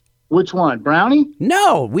 Which one, Brownie?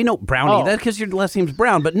 No, we know Brownie. That's because your last name's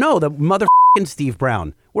Brown. But no, the mother Steve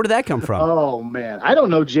Brown. Where did that come from? Oh man, I don't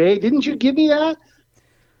know, Jay. Didn't you give me that?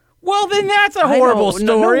 Well, then that's a horrible story.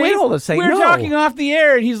 No, wait, hold on a second. We were talking off the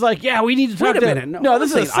air, and he's like, "Yeah, we need to talk." Wait a minute. No,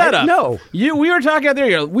 this is a setup. We were talking out there.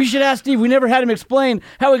 You're like, we should ask Steve. We never had him explain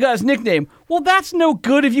how he got his nickname. Well, that's no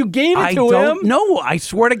good if you gave it to him. No, I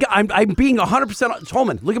swear to God, I'm being 100%.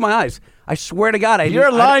 Holman, look at my eyes. I swear to God, you're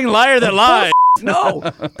a lying liar that lies. No,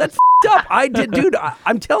 that's up. I did, dude.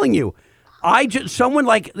 I'm telling you. Someone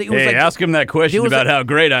like it was like, ask him that question about how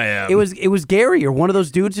great I am. It was Gary or one of those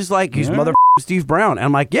dudes. Is like he's mother Steve Brown, and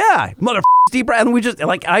I'm like, yeah, mother Steve Brown. And we just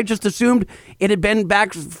I just assumed it had been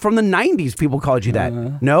back from the '90s. People called you that.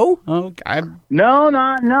 No, no,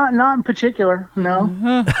 not in particular.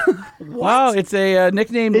 No. Wow, it's a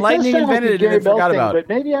nickname Lightning invented and forgot about. But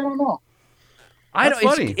maybe I don't know.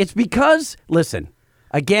 It's because listen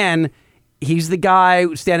again. He's the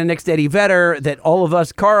guy standing next to Eddie Vedder that all of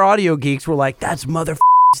us car audio geeks were like, that's mother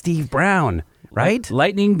Steve Brown, right?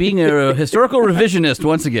 Lightning being a historical revisionist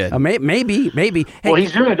once again. Maybe. Hey, well,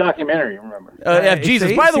 he's doing a documentary, remember?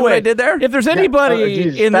 Jesus. By the way, what I did there? If there's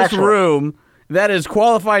anybody in this room that is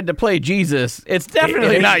qualified to play Jesus, it's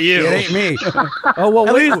definitely not you. It ain't me. Oh, well,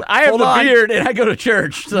 at least I have the beard and I go to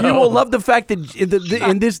church. So. You will love the fact that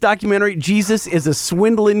in this documentary, Jesus is a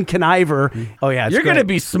swindling conniver. Oh, yeah. You're going to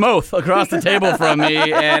be Smoth across the table from me,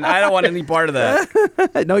 and I don't want any part of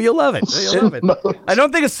that. No, you'll love it. I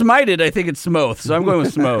don't think it's Smited. I think it's Smoth, so I'm going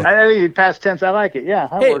with Smoth. I think past tense. I like it. Yeah,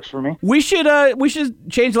 that works for me. We should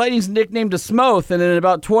change Lightning's nickname to Smoth, and in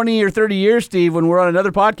about 20 or 30 years, Steve, when we're on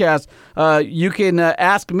another podcast, you can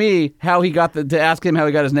ask me how he got ask him how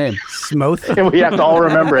he got his name. Smoth. And we have to all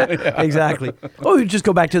remember it. Exactly. Oh, you just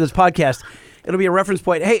go back to this podcast. It'll be a reference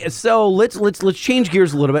point. Hey, so let's change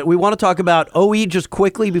gears a little bit. We want to talk about OE just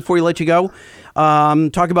quickly before we let you go.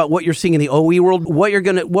 Talk about what you're seeing in the OE world, what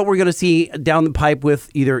we're gonna see down the pipe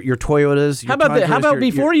with either your Toyotas, your Tundras, how about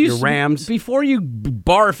before your Rams, before you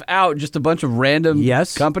barf out just a bunch of random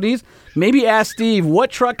companies, maybe ask Steve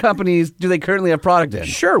what truck companies do they currently have product in.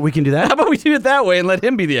 Sure, we can do that. How about we do it that way and let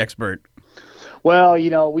him be the expert? Well, a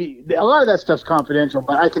lot of that stuff's confidential,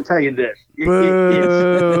 but I can tell you this. I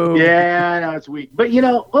know it's weak, but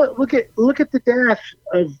look at the dash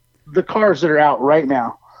of the cars that are out right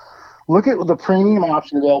now. Look at the premium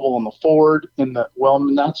option available on the Ford,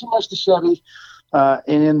 not so much the Chevy,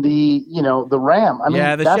 and in the Ram. I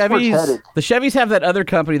mean, the that's Chevys. Where it's headed. The Chevys have that other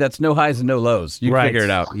company that's no highs and no lows. You can figure it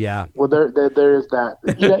out. Yeah. Well, there is that.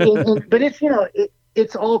 But it's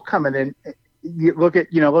it's all coming in. You look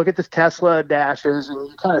at the Tesla dashes, and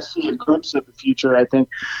you kind of see a glimpse of the future. I think,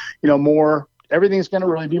 more everything's going to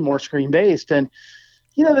really be more screen based, and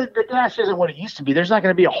the dash isn't what it used to be. There's not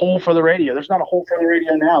going to be a hole for the radio. There's not a hole for the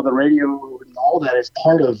radio now. The radio and all that is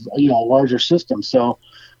part of a larger system. So,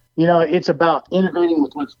 it's about integrating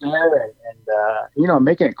with what's there and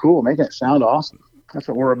making it cool, making it sound awesome. That's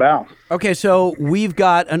what we're about. Okay, so we've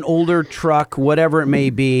got an older truck, whatever it may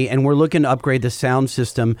be, and we're looking to upgrade the sound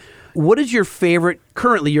system. What is your favorite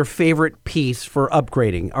piece for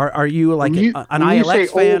upgrading? Are you like an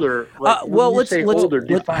ILX fan? Older,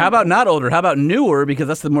 let's how about not older? How about newer? Because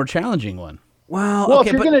that's the more challenging one. Well, Well, okay,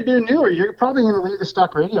 if you're going to do newer, you're probably going to leave the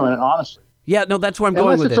stock radio in it, honestly. yeah, no, that's where I'm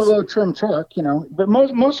going Unless with it's this. a low trim truck, But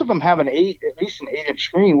most of them have at least an 8-inch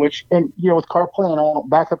screen, which, and with CarPlay and all,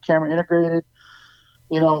 backup camera integrated,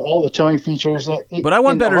 all the towing features. But I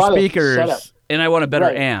want and a better lot of speakers, setup. and I want a better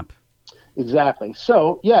Right. amp. Exactly.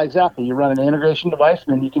 So, yeah, exactly. You run an integration device,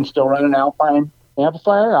 and then you can still run an Alpine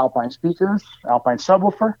amplifier, Alpine speakers, Alpine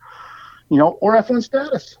subwoofer, or F1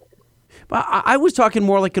 status. But I was talking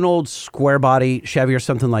more like an old square body Chevy or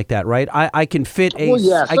something like that, right? I can fit a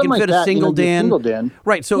I can fit a single din.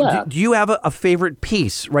 Right. So Yeah. do you have a favorite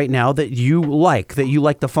piece right now that you like the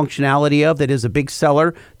functionality of, that is a big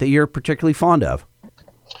seller that you're particularly fond of?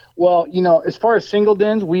 Well, as far as single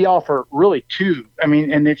dins, we offer really two. I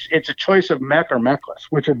mean, and it's a choice of mech or mechless,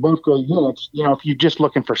 which are both good units. If you're just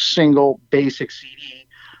looking for single basic CD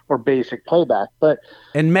or basic playback,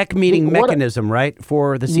 And mech meaning mechanism, right?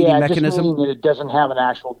 For the CD mechanism. Just meaning that it doesn't have an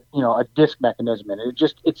actual, a disc mechanism in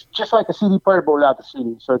it. It's just like a CD player, but without the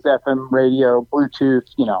CD. So it's FM, radio, Bluetooth,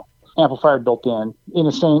 amplifier built in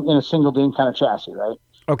a single din kind of chassis, right?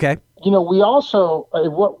 Okay. We also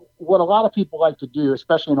what a lot of people like to do,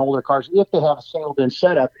 especially in older cars, if they have a single din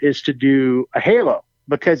setup, is to do a halo,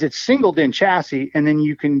 because it's single din chassis, and then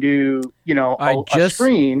you can do, I a just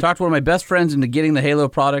screen. talked to one of my best friends into getting the Halo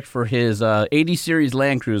product for his 80 Series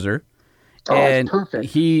Land Cruiser. Oh, And it's perfect.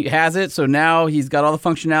 he has it, so now he's got all the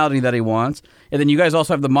functionality that he wants. And then you guys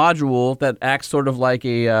also have the module that acts sort of like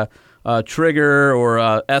a trigger or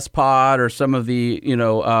a S-Pod or some of the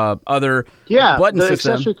other button the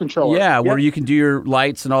system. accessory controller. Yeah, where Yep. you can do your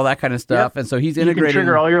lights and all that kind of stuff. Yep. And so he's You can integrating.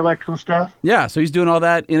 trigger all your electrical stuff. Yeah, so he's doing all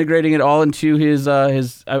that, integrating it all into his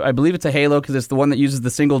I believe it's a Halo, because it's the one that uses the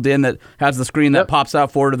single din that has the screen that Yep. pops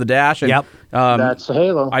out forward of the dash. And, Yep. That's the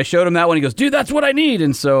Halo. I showed him that one. He goes, dude, that's what I need.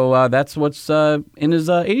 And so that's what's in his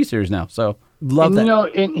 80 Series now. So Love and,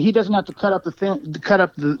 that. and he doesn't have to cut up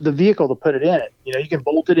the vehicle to put it in it. You can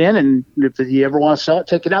bolt it in, and if you ever want to sell it,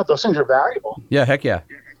 take it out. Those things are valuable. yeah, heck yeah.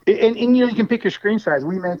 And you can pick your screen size.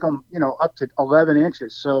 We make them, up to 11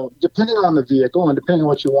 inches. So depending on the vehicle and depending on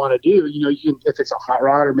what you want to do, you can, if it's a hot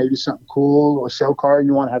rod or maybe something cool or a show car,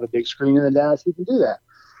 you want to have a big screen in the dash, you can do that.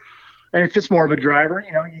 And if it's more of a driver,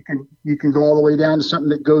 you can go all the way down to something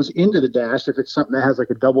that goes into the dash. If it's something that has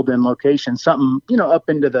like a double din location, something, up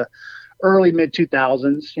into the early mid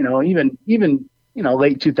 2000s, even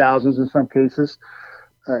late 2000s in some cases.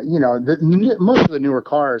 Most of the newer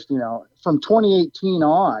cars, from 2018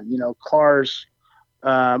 on, cars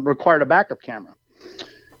required a backup camera.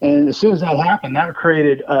 And as soon as that happened, that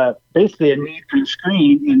created basically a need for a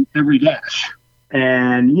screen in every dash.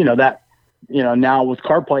 And, now with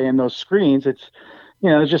CarPlay and those screens, it's,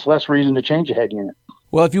 there's just less reason to change a head unit.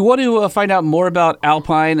 Well, if you want to find out more about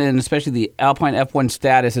Alpine, and especially the Alpine F1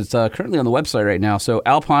 status, it's currently on the website right now. So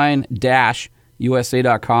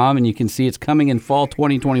alpine-usa.com, and you can see it's coming in fall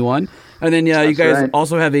 2021. And then you guys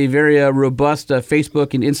also have a very robust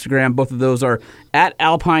Facebook and Instagram. Both of those are at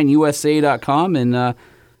alpineusa.com. And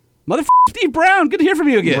motherfucker Steve Brown, good to hear from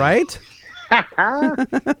you again. Right?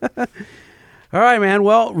 All right, man.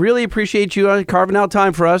 Well, really appreciate you carving out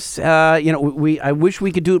time for us. I wish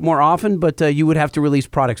we could do it more often, but you would have to release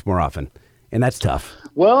products more often, and that's tough.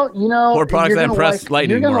 Well, Or products that impress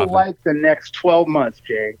Lightning you're more going to often. like the next 12 months,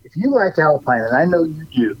 Jay. If you like Alpine, and I know you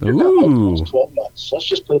do, you're going to like the next 12 months. Let's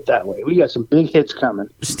just put it that way. We got some big hits coming.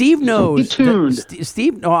 Steve knows. Stay tuned.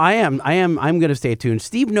 Steve, no, I am. I'm going to stay tuned.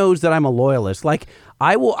 Steve knows that I'm a loyalist. Like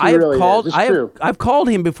I will. I have really called. is. It's true. I've called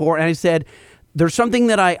him before, and I said, "There's something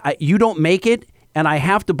that I you don't make it." And I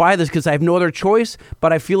have to buy this because I have no other choice,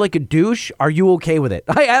 but I feel like a douche. Are you okay with it?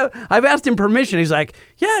 I've asked him permission. He's like,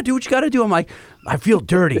 yeah, do what you got to do. I'm like, I feel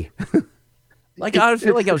dirty. I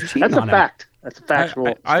feel like I was cheating That's on a him. fact. That's a factual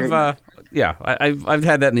statement. I've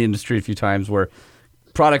had that in the industry a few times where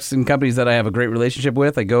products and companies that I have a great relationship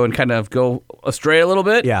with, I go and kind of go astray a little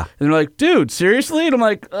bit. Yeah. And they're like, dude, seriously? And I'm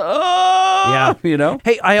like, oh. Yeah.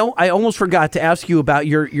 Hey, I almost forgot to ask you about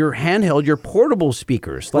your handheld, your portable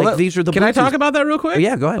speakers. Like these are the Can I Bluetooth- talk about that real quick? Oh,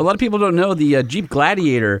 yeah, go ahead. A lot of people don't know the Jeep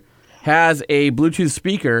Gladiator has a Bluetooth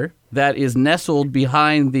speaker that is nestled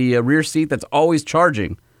behind the rear seat that's always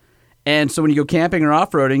charging. And so when you go camping or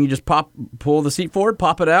off-roading, you just pull the seat forward,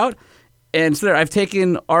 pop it out, and it's there. I've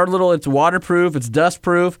taken our it's waterproof, it's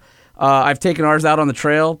dustproof. I've taken ours out on the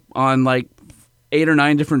trail on like 8 or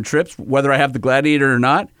 9 different trips, whether I have the Gladiator or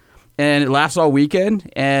not. And it lasts all weekend,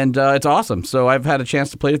 and it's awesome. So I've had a chance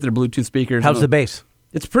to play with their Bluetooth speakers. How's the bass?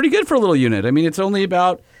 It's pretty good for a little unit. I mean, it's only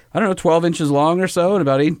about, 12 inches long or so, and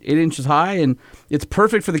about 8 inches high, and it's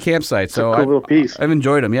perfect for the campsite. So cool little piece. I've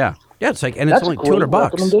enjoyed them, yeah. Yeah, it's like, and it's That's only a great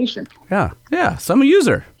 $200. recommendation. Yeah. Yeah, so I'm a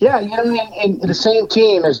user. Yeah, and the same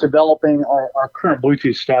team is developing our current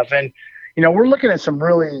Bluetooth stuff, and we're looking at some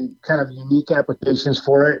really kind of unique applications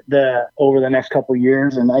for it over the next couple of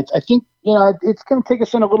years, and I think it's going to take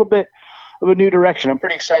us in a little bit of a new direction. I'm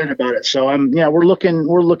pretty excited about it. So we're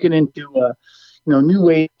looking into new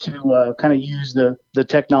ways to kind of use the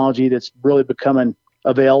technology that's really becoming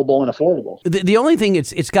available and affordable. The only thing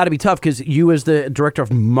it's got to be tough because you as the director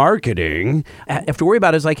of marketing have to worry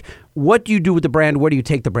about is like, what do you do with the brand? Where do you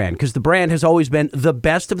take the brand? Because the brand has always been the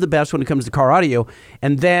best of the best when it comes to car audio.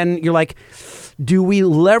 And then you're like, do we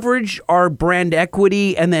leverage our brand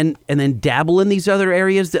equity and then dabble in these other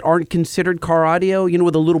areas that aren't considered car audio,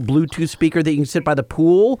 with a little Bluetooth speaker that you can sit by the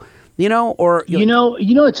pool?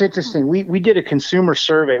 It's interesting. We did a consumer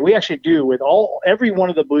survey. We actually do with every one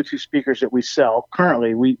of the Bluetooth speakers that we sell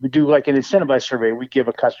currently. We do like an incentivized survey. We give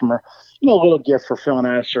a customer, a little gift for filling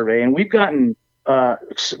out a survey, and we've gotten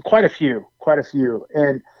quite a few.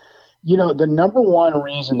 And the number one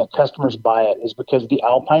reason that customers buy it is because of the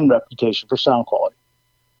Alpine reputation for sound quality.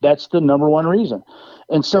 That's the number one reason.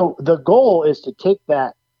 And so the goal is to take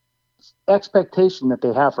that expectation that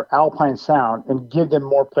they have for Alpine sound and give them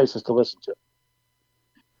more places to listen to.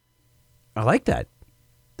 I like that.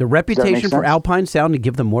 The reputation for Alpine sound and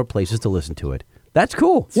give them more places to listen to it. That's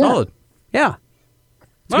cool. Yeah. Solid. Yeah.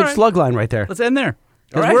 It's a good slug line right there. Let's end there.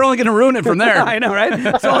 Because we're only going to ruin it from there. I know, right?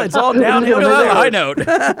 It's all downhill. High note.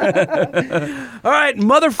 All right,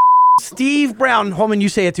 Steve Brown. Holman, you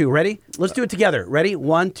say it too. Ready? Let's do it together. Ready?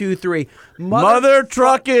 1, 2, 3. Mother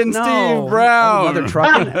trucking, Steve Brown. Mother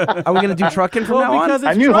trucking. Are we going to do trucking from now on?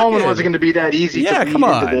 I knew Holman wasn't going to be that easy to lead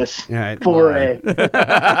into this. All right. Foray.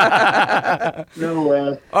 No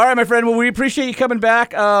way. All right, my friend. Well, we appreciate you coming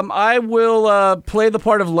back. I will play the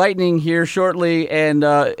part of Lightning here shortly and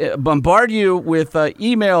bombard you with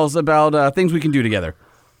emails about things we can do together.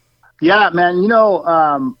 Yeah, man.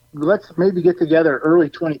 Let's maybe get together early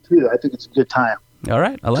 22. I think it's a good time. All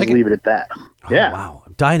right. I like it. Leave it at that. Yeah. Oh, wow.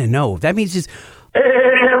 I'm dying to know. That means it's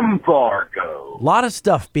embargo. A lot of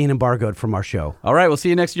stuff being embargoed from our show. All right. We'll see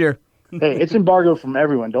you next year. Hey, it's embargoed from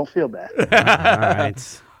everyone. Don't feel bad. All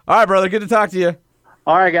right. All right, brother. Good to talk to you.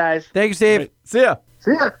 All right, guys. Thank you, Steve. Right. See ya.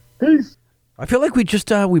 See ya. Peace. I feel like we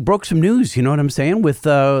just we broke some news. You know what I'm saying? With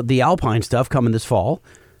the Alpine stuff coming this fall.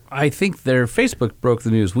 I think their Facebook broke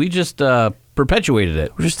the news. We just perpetuated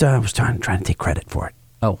it. We're just was trying to take credit for it.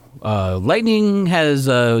 Oh, Lightning has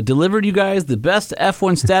delivered you guys the best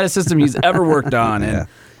F1 status system he's ever worked on, and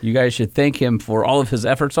you guys should thank him for all of his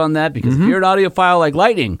efforts on that. Because if you're an audiophile like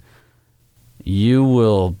Lightning, you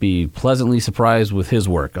will be pleasantly surprised with his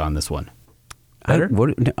work on this one. Better?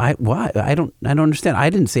 Why? I don't understand. I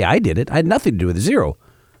didn't say I did it. I had nothing to do with it. 0,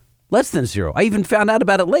 less than 0. I even found out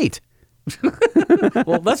about it late.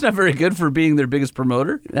 Well, that's not very good for being their biggest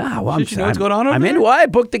promoter. Well, you know what's going on over there? Well, I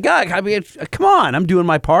booked the guy. I mean, come on. I'm doing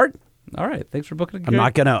my part. All right. Thanks for booking. I'm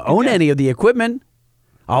not going to own any of the equipment,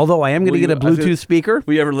 although I am going to get a Bluetooth speaker.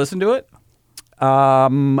 Will you ever listen to it?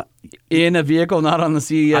 In a vehicle, not on the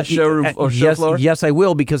CES showroom or show floor? Yes, I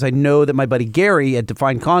will, because I know that my buddy Gary at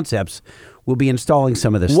Defined Concepts will be installing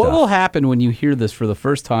some of this stuff. What will happen when you hear this for the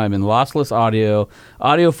first time in lossless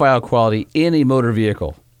audiophile quality in a motor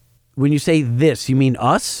vehicle? When you say this, you mean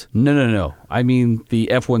us? No. I mean the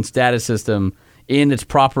F1 status system in its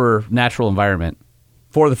proper natural environment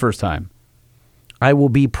for the first time. I will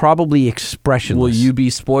be probably expressionless. Will you be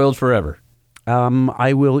spoiled forever?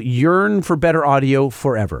 I will yearn for better audio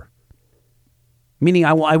forever. Meaning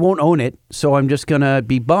I won't own it, so I'm just going to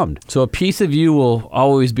be bummed. So a piece of you will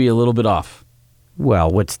always be a little bit off. Well,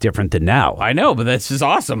 what's different than now? I know, but that's just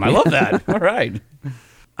awesome. I love that. All right.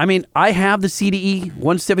 I mean, I have the CDE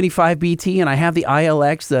 175BT and I have the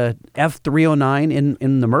ILX, the F309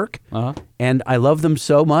 in the Merc, and I love them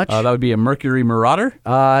so much. That would be a Mercury Marauder?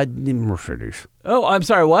 Mercedes. Oh, I'm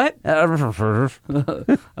sorry, what? I'm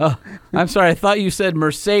sorry, I thought you said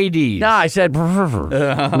Mercedes. No, I said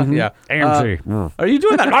yeah. AMC. Are you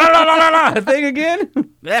doing that thing again?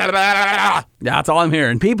 Yeah, that's all I'm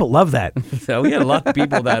hearing. People love that. So we had a lot of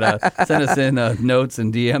people that sent us in notes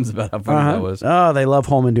and DMs about how funny that was. Oh, they love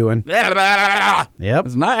Holman doing. Yep.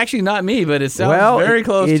 It's not me, but it sounds very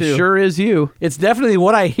close to. It sure is you. It's definitely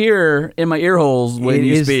what I hear in my ear holes when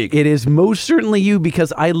you speak. It is most certainly you,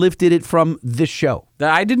 because I lifted it from this show.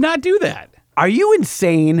 I did not do that. Are you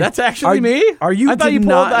insane? That's actually me? Are you? I thought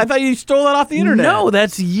you stole that off the internet. No,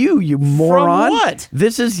 that's you moron. From what?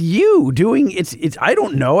 This is you doing it's I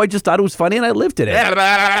don't know. I just thought it was funny and I lifted it.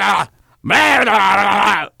 I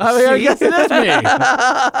guess it is me.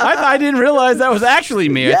 I didn't realize that was actually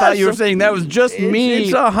me. Yes, I thought you were saying that was just me.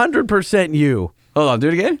 It's 100% you. Hold on, do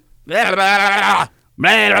it again. I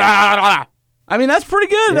mean, that's pretty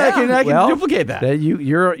good. I can duplicate that.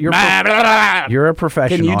 You're a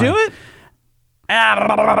professional. Can you do it?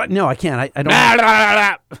 No, I can't. I don't.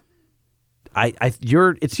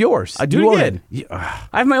 It's yours. I do it again. I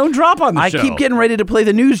have my own drop on the show. I keep getting ready to play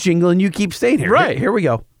the news jingle, and you keep staying here. Right. Here we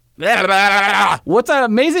go. What's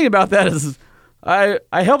amazing about that is I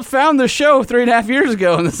helped found the show 3.5 years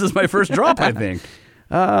ago, and this is my first drop, I think.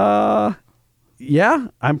 Yeah,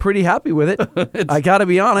 I'm pretty happy with it. I got to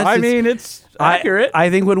be honest. I mean, it's accurate. I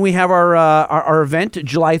think when we have our event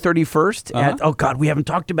July 31st, oh God, we haven't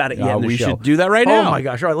talked about it yet. In the we show. should do that right now. Oh my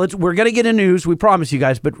gosh! All right, we're gonna get into news. We promise you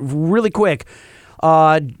guys, but really quick.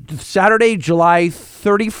 Saturday, July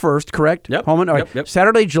 31st, correct? Yep. All right. Yep.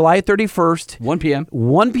 Saturday, July 31st, 1 p.m.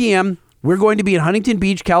 1 p.m. We're going to be in Huntington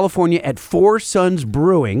Beach, California at Four Sons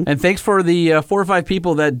Brewing. And thanks for the 4 or 5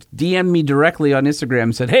 people that DM'd me directly on Instagram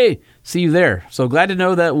and said, hey, see you there. So glad to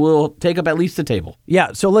know that we'll take up at least a table.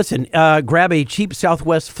 Yeah, so listen, grab a cheap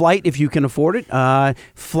Southwest flight if you can afford it.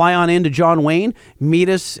 Fly on into John Wayne, meet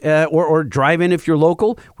us, or drive in if you're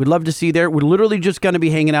local. We'd love to see you there. We're literally just going to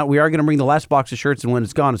be hanging out. We are going to bring the last box of shirts, and when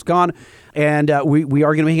it's gone, it's gone. And we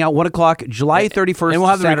are going to be hanging out 1 o'clock, July 31st. And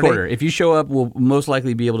we'll have the Saturday. recorder. If you show up, we'll most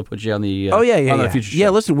likely be able to put you on the the future show. Yeah,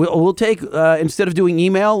 listen, we'll take, instead of doing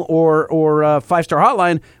email or 5-star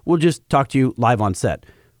hotline, we'll just talk to you live on set.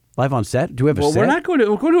 Live on set? Do we have a set? We're going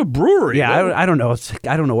to a brewery. Yeah, I don't know.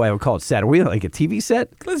 I don't know why I would call it set. Are we like a TV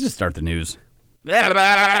set? Let's just start the news. What's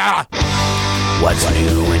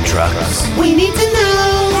new in trucks? We need to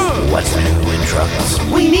know. What's new in trucks?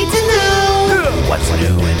 We need to know. What's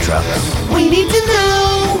new in trucks? We need to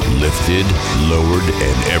know. Lifted, lowered,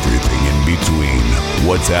 and everything in between.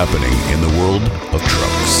 What's happening in the world of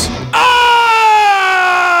trucks?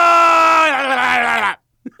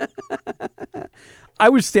 I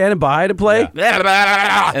was standing by to play.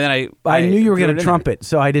 Yeah. And then I knew you were going to trumpet,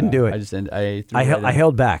 so I didn't do it. I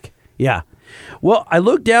held back. Yeah. Well, I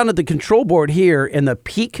looked down at the control board here, and the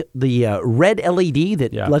peak, the red LED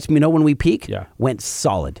that lets me know when we peak, went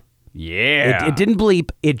solid. Yeah. It didn't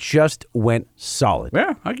bleep. It just went solid.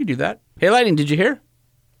 Yeah, I could do that. Hey, Lightning, did you hear?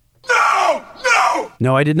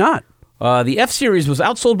 No, I did not. The F-Series was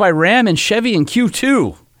outsold by Ram and Chevy in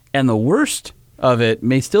Q2, and the worst of it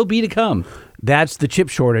may still be to come. That's the chip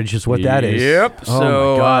shortage is what that is. Yep. Oh,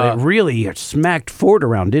 So, my God. It really smacked Ford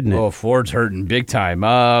around, didn't it? Oh, Ford's hurting big time.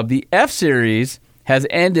 The F-Series has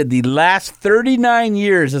ended the last 39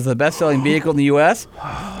 years as the best-selling vehicle in the U.S.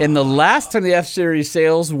 And the last time the F-Series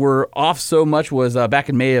sales were off so much was back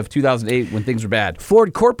in May of 2008 when things were bad.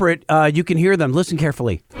 Ford corporate, you can hear them. Listen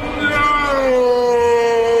carefully.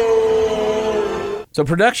 So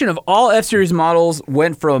production of all F-Series models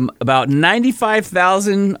went from about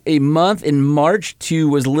 95,000 a month in March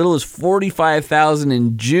to as little as 45,000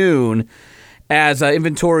 in June, as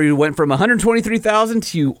inventory went from 123,000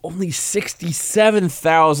 to only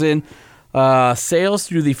 67,000. Sales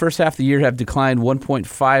through the first half of the year have declined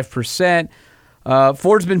 1.5%.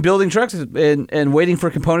 Ford's been building trucks and waiting for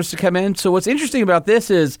components to come in. So what's interesting about this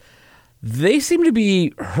is they seem to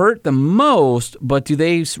be hurt the most, but do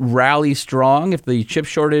they rally strong if the chip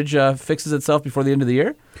shortage fixes itself before the end of the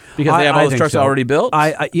year? Because they have all those trucks already built?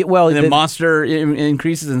 And then monster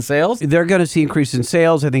increases in sales? They're going to see increases in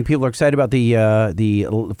sales. I think people are excited about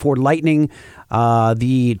the Ford Lightning.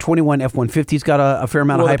 The 21 F-150's got a fair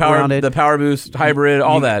amount of hype around it. The Power Boost hybrid,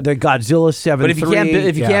 all that. The Godzilla 7.3. But if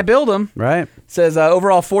you can't build them, right? It says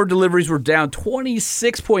overall Ford deliveries were down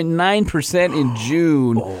 26.9% in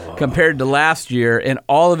June compared to last year, and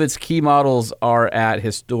all of its key models are at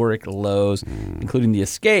historic lows, including the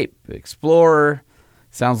Escape, Explorer.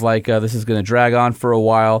 Sounds like this is going to drag on for a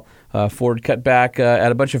while. Ford cut back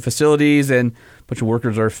at a bunch of facilities, and a bunch of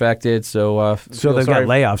workers are affected. So they've got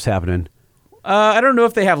layoffs happening. I don't know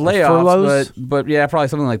if they have layoffs, furloughs? but yeah, probably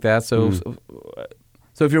something like that. So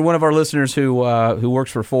if you're one of our listeners who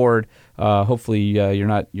works for Ford, hopefully you're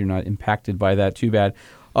not impacted by that too bad.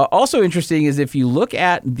 Also interesting is if you look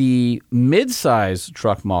at the mid-size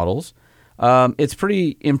truck models, it's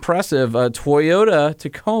pretty impressive. Toyota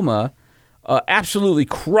Tacoma absolutely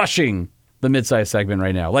crushing the mid-size segment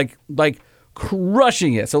right now, like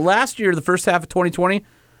crushing it. So last year, the first half of 2020,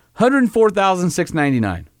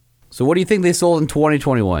 104,699. So what do you think they sold in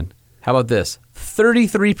 2021? How about this?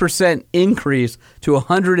 33% increase to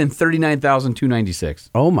 139,296.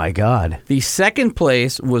 Oh, my God. The second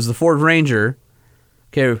place was the Ford Ranger.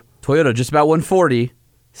 Okay, Toyota just about 140.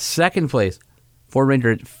 Second place, Ford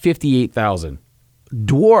Ranger at 58,000.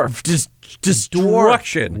 Dwarf. Just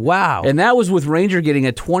destruction. Wow. And that was with Ranger getting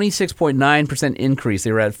a 26.9% increase.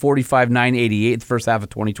 They were at 45,988 the first half of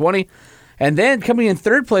 2020. And then coming in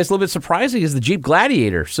third place, a little bit surprising, is the Jeep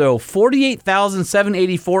Gladiator. So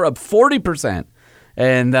 48,784, up 40%.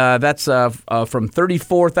 And that's from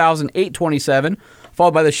 34,827,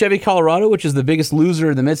 followed by the Chevy Colorado, which is the biggest loser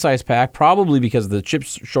in the midsize pack, probably because of the chip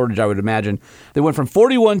shortage, I would imagine. They went from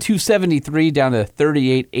 41,273 down to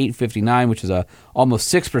 38,859, which is a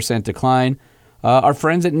almost 6% decline. Our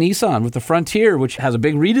friends at Nissan with the Frontier, which has a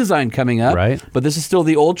big redesign coming up. Right. But this is still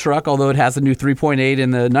the old truck, although it has the new 3.8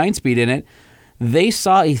 and the 9-speed in it. They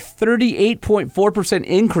saw a 38.4%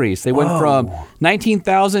 increase. They went from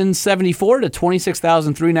 19,074 to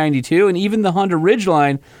 26,392. And even the Honda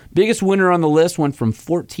Ridgeline, biggest winner on the list, went from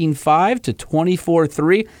 14.5 to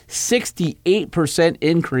 24.3, 68%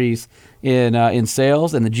 increase in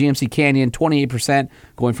sales. And the GMC Canyon, 28%,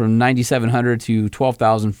 going from 9,700 to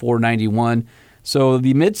 12,491. So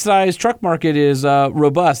the mid-size truck market is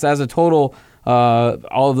robust. As a total,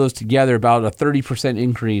 all of those together, about a 30%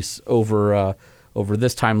 increase over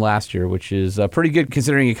this time last year, which is pretty good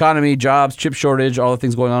considering economy, jobs, chip shortage, all the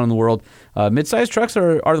things going on in the world. Mid-size trucks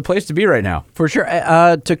are the place to be right now. For sure.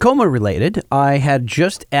 Tacoma related, I had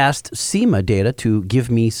just asked SEMA data to give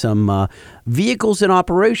me some vehicles in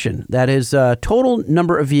operation. That is total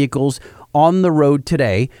number of vehicles on the road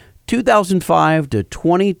today. 2005 to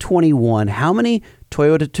 2021, how many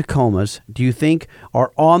Toyota Tacomas do you think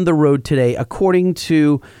are on the road today, according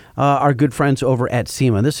to our good friends over at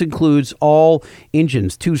SEMA? This includes all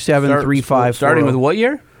engines, 2.7, 3.5. Starting with what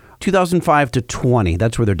year? 2005 to 20.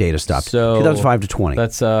 That's where their data stopped. So 2005 to 20.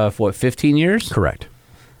 That's, 15 years? Correct.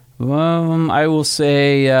 I will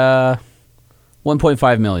say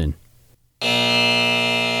 1.5 million.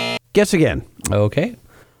 Guess again. Okay.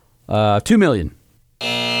 2 million.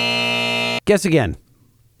 Guess again.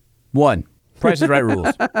 1. Price is Right rules.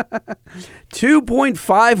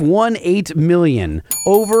 2.518 million.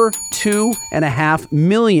 Over 2.5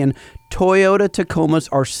 million Toyota Tacomas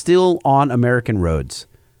are still on American roads.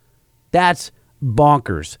 That's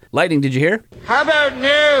bonkers. Lightning, did you hear? How about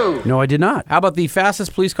new? No, I did not. How about the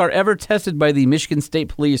fastest police car ever tested by the Michigan State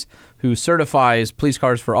Police, who certifies police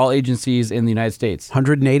cars for all agencies in the United States?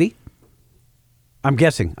 180? I'm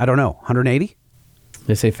guessing. I don't know. 180?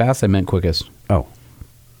 They say fast, I meant quickest. Oh.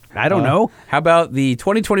 I don't know. How about the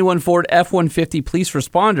 2021 Ford F-150 Police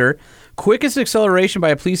Responder? Quickest acceleration by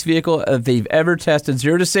a police vehicle they've ever tested,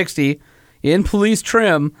 0 to 60, in police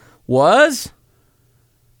trim, was?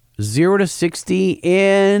 0 to 60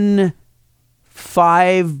 in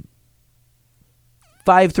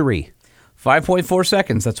 5.3. 5.4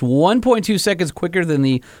 seconds. That's 1.2 seconds quicker than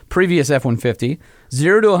the previous F-150.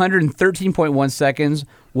 0 to 113.1 seconds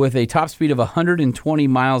with a top speed of 120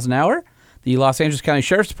 miles an hour. The Los Angeles County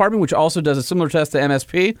Sheriff's Department, which also does a similar test to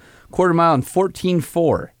MSP, quarter mile in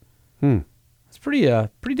 14.4. That's pretty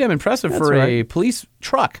damn impressive for a police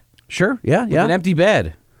truck. Sure. Yeah. With an empty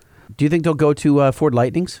bed. Do you think they'll go to Ford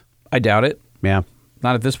Lightnings? I doubt it. Yeah.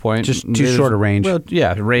 Not at this point. Just too short a range. Well,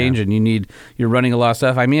 yeah, range, and you're running a lot of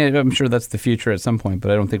stuff. I mean, I'm sure that's the future at some point, but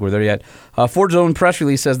I don't think we're there yet. Ford's own press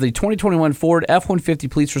release says the 2021 Ford F-150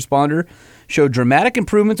 Police Responder showed dramatic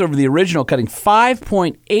improvements over the original, cutting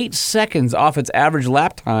 5.8 seconds off its average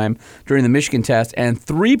lap time during the Michigan test and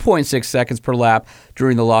 3.6 seconds per lap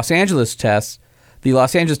during the Los Angeles tests. The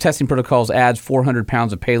Los Angeles testing protocols adds 400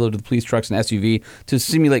 pounds of payload to the police trucks and SUV to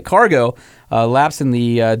simulate cargo. Laps in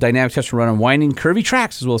the dynamic test are run on winding, curvy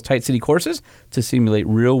tracks as well as tight city courses to simulate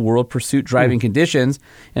real-world pursuit driving conditions.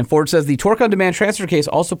 And Ford says the torque-on-demand transfer case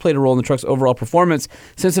also played a role in the truck's overall performance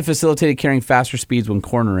since it facilitated carrying faster speeds when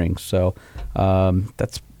cornering. So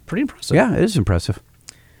that's pretty impressive. Yeah, it is impressive.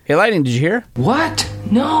 Hey, Lightning, did you hear? What?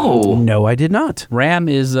 No. No, I did not. Ram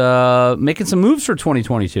is making some moves for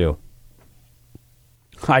 2022.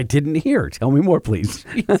 I didn't hear. Tell me more, please.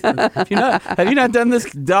 Have you not done this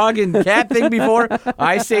dog and cat thing before?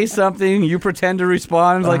 I say something, you pretend to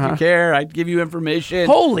respond like you care. I give you information.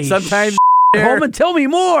 Holy sometimes home and tell me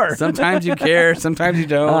more. Sometimes you care. Sometimes you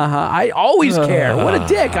don't. I always care. What a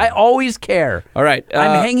dick. I always care. All right.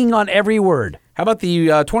 I'm hanging on every word. How about the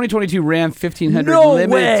 2022 Ram 1500 No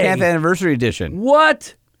Limited way. 10th Anniversary Edition?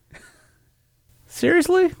 What?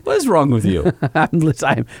 Seriously? What is wrong with you? I'm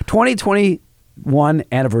 2021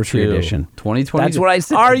 Anniversary Edition. 2020. That's what I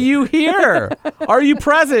said. Are you here? Are you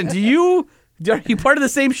present? Are you part of the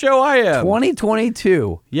same show I am?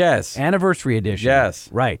 2022. Yes. Anniversary Edition. Yes.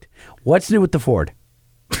 Right. What's new with the Ford?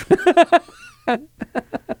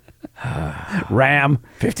 Ram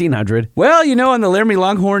 1500. Well, on the Laramie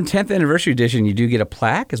Longhorn 10th Anniversary Edition, you do get a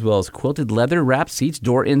plaque as well as quilted leather wrap seats,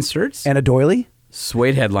 door inserts, And a doily?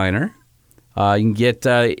 suede headliner. You can get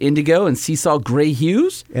indigo and sea salt gray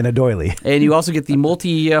hues. And a doily. And you also get the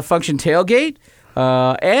multi-function tailgate.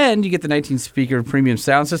 And you get the 19-speaker premium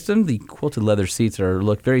sound system. The quilted leather seats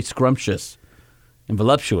look very scrumptious and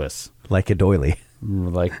voluptuous. Like a doily.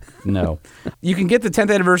 Like, no. You can get the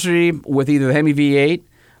 10th anniversary with either the Hemi V8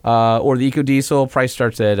 or the EcoDiesel. Price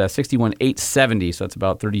starts at $61,870, so that's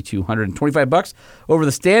about $3,225 over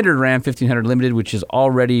the standard Ram 1500 Limited, which is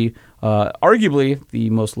already arguably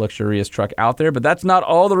the most luxurious truck out there. But that's not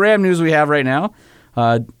all the Ram news we have right now.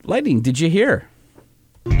 Lightning, did you hear?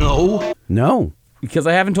 No. Because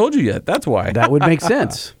I haven't told you yet. That's why. That would make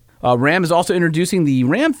sense. Ram is also introducing the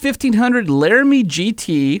Ram 1500 Laramie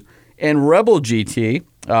GT and Rebel GT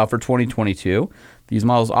for 2022. These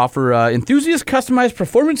models offer enthusiast customized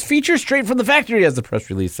performance features straight from the factory, as the press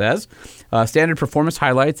release says. Standard performance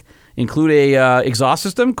highlights include a exhaust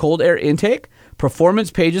system, cold air intake, performance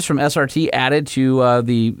pages from SRT added to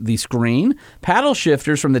the screen, paddle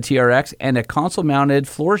shifters from the TRX, and a console-mounted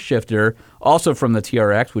floor shifter also from the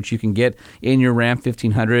TRX, which you can get in your Ram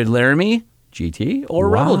 1500 Laramie GT or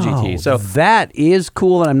Rebel GT. So that is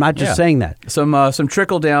cool, and I'm not just saying that. Some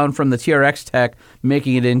trickle down from the TRX tech,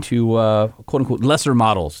 making it into quote unquote lesser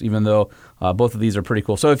models, even though both of these are pretty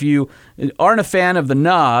cool. So if you aren't a fan of the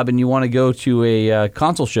knob and you want to go to a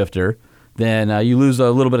console shifter, then you lose a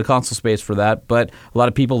little bit of console space for that. But a lot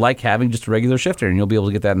of people like having just a regular shifter, and you'll be able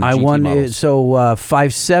to get that in the GT models. So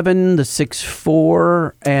 5.7, the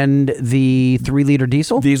 6.4, and the 3-liter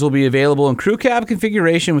diesel? These will be available in crew cab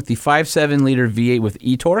configuration with the 5.7-liter V8 with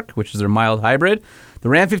e-torque, which is their mild hybrid. The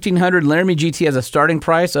Ram 1500 Laramie GT has a starting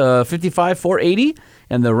price of $55,480,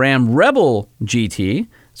 and the Ram Rebel GT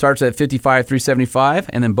starts at $55,375,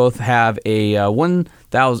 and then both have a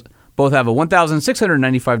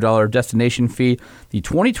 $1,695 destination fee. The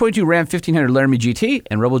 2022 Ram 1500 Laramie GT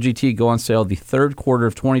and Rebel GT go on sale the third quarter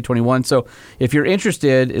of 2021. So if you're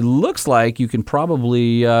interested, it looks like you can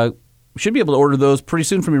probably should be able to order those pretty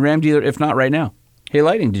soon from your Ram dealer, if not right now. Hey,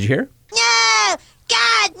 Lightning, did you hear? No!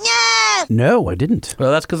 God, no! No, I didn't.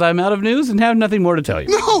 Well, that's because I'm out of news and have nothing more to tell you.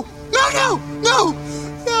 No!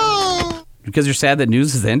 Because you're sad that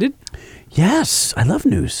news has ended? Yes, I love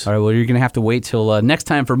news. All right, well, you're going to have to wait till next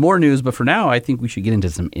time for more news. But for now, I think we should get into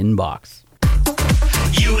some inbox.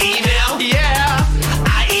 You email? Yeah.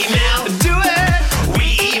 I email? Do it.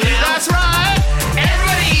 We email? That's right.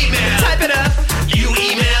 Everybody email. Type it up. You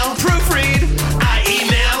email? Proofread. I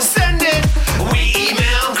email? Send it. We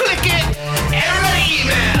email? Click it. Everybody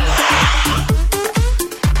email.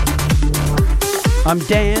 I'm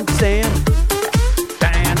dancing.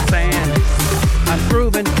 I'm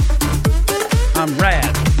grooving. I'm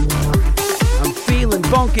rad. I'm feeling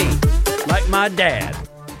funky like my dad.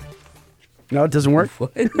 No, it doesn't work?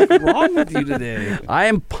 What is wrong with you today? I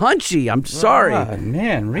am punchy. I'm sorry. Oh,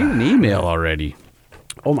 man, read an email already.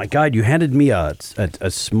 Oh, my God. You handed me a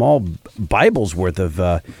small Bible's worth of...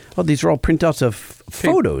 these are all printouts of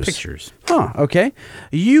photos. Pictures. Huh, okay.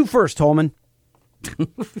 You first, Holman.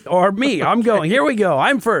 Or me. I'm going. Here we go.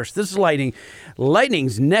 I'm first. This is Lightning.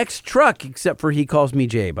 Lightning's next truck, except for he calls me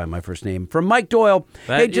Jay by my first name. From Mike Doyle.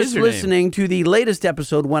 That just is your listening to the latest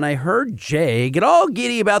episode when I heard Jay get all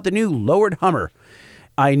giddy about the new lowered Hummer.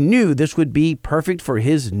 I knew this would be perfect for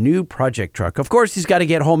his new project truck. Of course, he's got to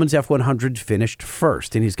get Holman's F100 finished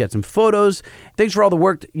first, and he's got some photos. Thanks for all the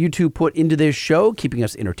work you two put into this show, keeping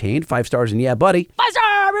us entertained. 5 stars and yeah, buddy.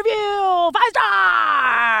 5-star review! 5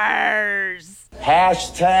 stars!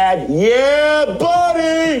 Hashtag, yeah,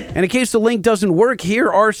 buddy! And in case the link doesn't work, here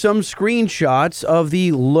are some screenshots of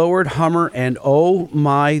the lowered Hummer, and oh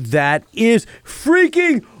my, that is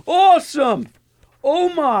freaking awesome! Oh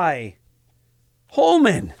my!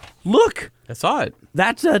 Holman, look! I saw it.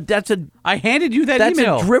 That's a. I handed you that that's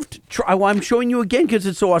email. That's a drift. Well, I'm showing you again because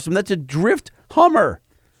it's so awesome. That's a drift Hummer.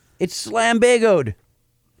 It's slambagoed.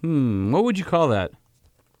 What would you call that?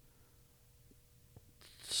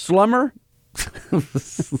 Slummer?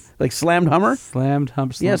 Like slammed Hummer? Slammed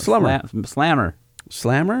Hummer. Yeah, slummer. Slammer.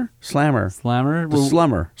 Slammer? Slammer. Slammer. The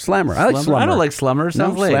slummer. Slammer. I like slummer. I don't like slummer.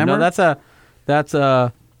 Sounds lame. slammer? No, that's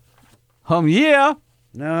a hum yeah.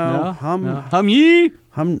 No. Hum ye.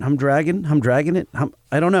 I'm dragging it.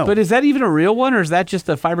 I don't know. But is that even a real one, or is that just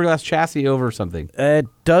a fiberglass chassis over something? It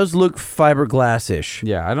does look fiberglass-ish.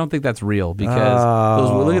 Yeah, I don't think that's real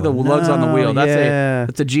because look at the lugs on the wheel.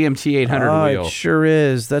 That's a GMT 800 wheel. It sure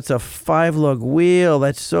is. That's a 5-lug wheel.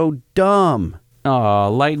 That's so dumb.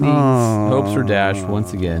 Oh, Lightning's hopes are dashed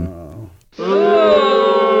once again. That's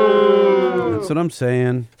what I'm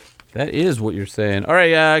saying. That is what you're saying. All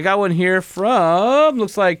right, I got one here from,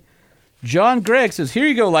 looks like John Gregg says, here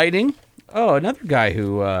you go, Lightning. Oh, another guy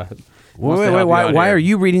who Wait, why are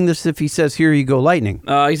you reading this if he says, here you go, Lightning?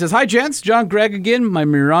 He says, hi, gents. John Gregg again. My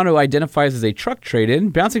Murano identifies as a truck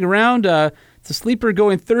trade-in. Bouncing around It's a sleeper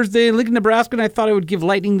going Thursday in Lincoln, Nebraska, and I thought I would give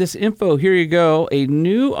Lightning this info. Here you go. A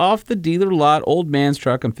new off-the-dealer lot old man's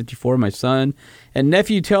truck. I'm 54. My son and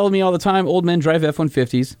nephew tell me all the time old men drive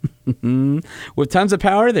F-150s. With tons of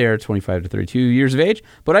power. They are 25 to 32 years of age,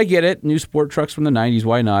 but I get it. New sport trucks from the 90s.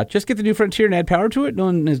 Why not? Just get the new Frontier and add power to it. No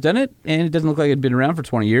one has done it, and it doesn't look like it's been around for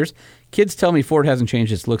 20 years. Kids tell me Ford hasn't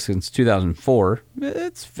changed its look since 2004.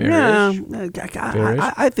 It's fair. Yeah,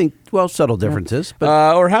 I think, subtle differences.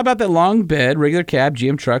 But or how about that long bed, regular cab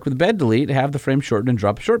GM truck with a bed delete, have the frame shortened and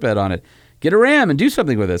drop a short bed on it. Get a Ram and do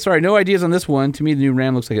something with it. Sorry, no ideas on this one. To me, the new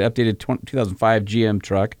Ram looks like an updated 2005 GM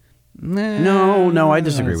truck. No, I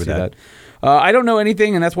disagree with that. I don't know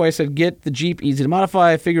anything, and that's why I said get the Jeep easy to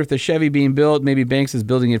modify. I figure if the Chevy being built, maybe Banks is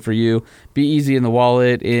building it for you. Be easy in the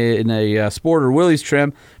wallet in a Sport or Willys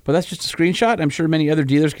trim. But that's just a screenshot. I'm sure many other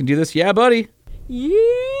dealers can do this. Yeah, buddy. Yeah,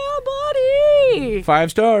 buddy. 5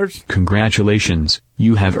 stars. Congratulations.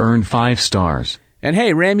 You have earned 5 stars. And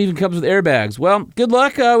hey, Ram even comes with airbags. Well, good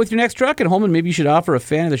luck with your next truck. And Holman, maybe you should offer a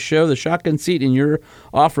fan of the show the shotgun seat in your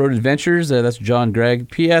off-road adventures. That's John Gregg.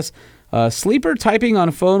 P.S. Sleeper typing on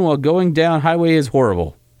a phone while going down highway is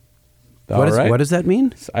horrible. What does that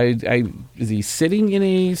mean? Is he sitting in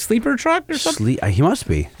a sleeper truck or something? He must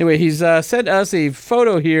be. Anyway, he's sent us a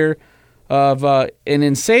photo here of an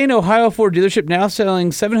insane Ohio Ford dealership now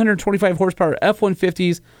selling 725 horsepower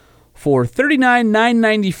F-150s for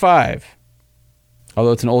 $39,995.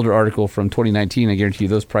 Although it's an older article from 2019, I guarantee you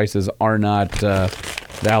those prices are not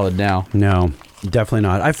valid now. No, definitely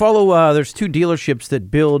not. I follow, there's 2 dealerships that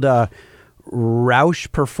build Roush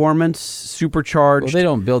Performance Supercharged. Well, they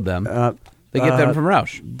don't build them. They get them from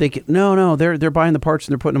Roush. No, they're buying the parts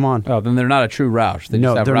and they're putting them on. Oh, then they're not a true Roush. They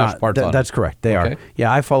just have they're Roush not. parts on it. That's correct. They are.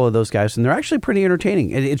 Yeah, I follow those guys, and they're actually pretty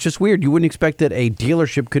entertaining. It's just weird. You wouldn't expect that a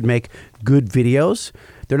dealership could make good videos.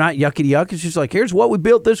 They're not yuckity yuck. It's just like, here's what we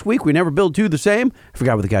built this week. We never build 2 the same. I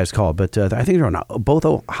forgot what the guy's called, but I think they're on both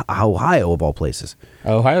Ohio of all places.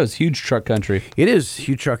 Ohio's huge truck country. It is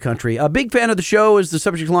huge truck country. A big fan of the show is the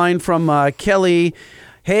subject line from Kelly.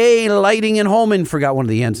 Hey, Lighting and Holman. Forgot one of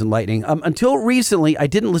the ends in Lightning. Until recently, I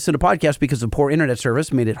didn't listen to podcasts because of poor internet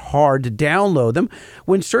service made it hard to download them.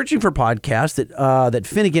 When searching for podcasts that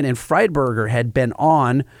Finnegan and Friedberger had been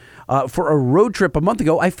on for a road trip a month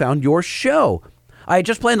ago, I found your show. I had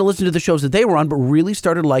just planned to listen to the shows that they were on, but really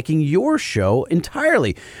started liking your show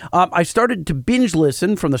entirely. I started to binge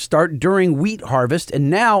listen from the start during wheat harvest,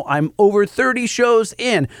 and now I'm over 30 shows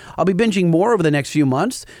in. I'll be binging more over the next few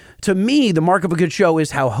months. To me, the mark of a good show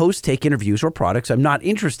is how hosts take interviews or products I'm not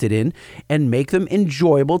interested in and make them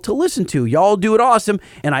enjoyable to listen to. Y'all do it awesome,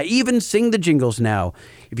 and I even sing the jingles now.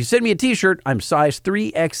 If you send me a t-shirt, I'm size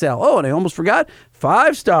 3XL. Oh, and I almost forgot,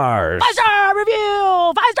 5 stars. 5-star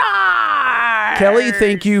review, 5 stars. Kelly,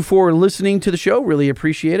 thank you for listening to the show. Really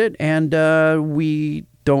appreciate it. And we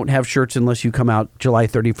don't have shirts unless you come out July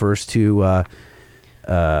 31st to...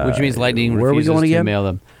 which means Lightning where refuses are we going to again? mail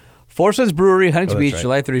them. Four Sons Brewery, Huntington Beach, right.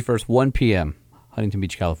 July 31st, 1 p.m., Huntington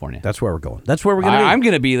Beach, California. That's where we're going. That's where we're going to be. I'm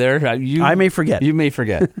going to be there. I may forget. You may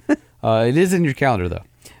forget. It is in your calendar, though.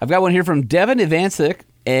 I've got one here from Devin Ivancic,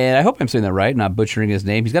 and I hope I'm saying that right, not butchering his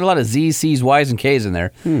name. He's got a lot of Z's, C's, Y's, and K's in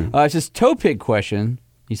there. It's his toe pig question.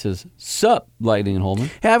 He says, sup, Lightning and Holman.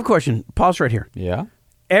 Hey, I have a question. Pause right here. Yeah?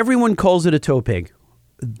 Everyone calls it a toe pig,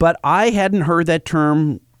 but I hadn't heard that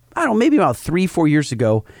term, I don't know, maybe about 3-4 years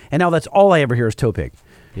ago, and now that's all I ever hear is toe pig.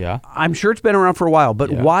 Yeah. I'm sure it's been around for a while, but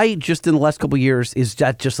why just in the last couple of years is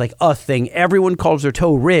that just like a thing? Everyone calls their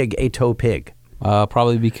tow rig a toe pig.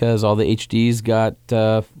 Probably because all the HDs got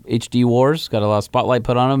HD Wars, got a lot of spotlight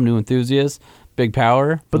put on them, new enthusiasts, big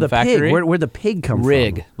power. But the factory. pig, where'd the pig come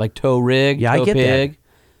rig, from? like tow rig, yeah, tow I get pig. that.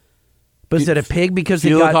 But is it a pig because they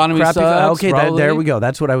fuel got economy crappy? sucks, Okay, there we go.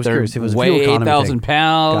 That's what I was curious. It was weigh fuel economy 8,000 thing.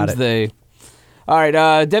 pounds. Got it. All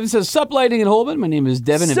right, Devin says, sup, Lightning and Holman. My name is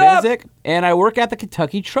Devin Ivancic, and I work at the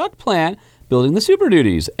Kentucky Truck Plant building the Super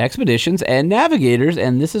Duties, Expeditions, and Navigators,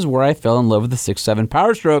 and this is where I fell in love with the 6.7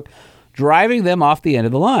 Power Stroke, driving them off the end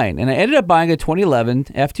of the line. And I ended up buying a 2011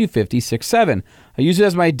 F-250 6.7. I use it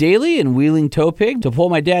as my daily and wheeling tow pig to pull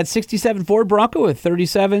my dad's 67 Ford Bronco with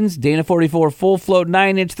 37s, Dana 44 full float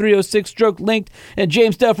 9-inch 306 stroke linked, and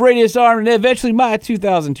James Duff radius arm, and eventually my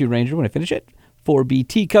 2002 Ranger when I finish it.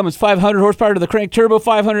 4BT Cummins 500 horsepower to the crank turbo,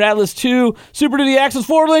 500 Atlas 2, Super Duty Axles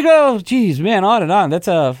Ford link. Oh, geez, man, on and on. That's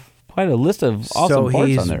quite a list of awesome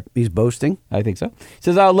parts on there. He's boasting? I think so. He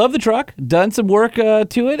says, I love the truck. Done some work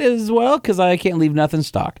to it as well because I can't leave nothing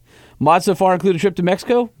stock. Mods so far include a trip to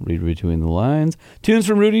Mexico. Read between the lines. Tunes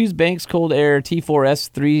from Rudy's, Banks Cold Air T4S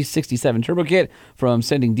 367 Turbo Kit from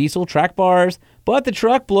Sending Diesel, track bars. But the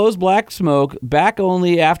truck blows black smoke back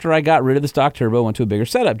only after I got rid of the stock turbo, went to a bigger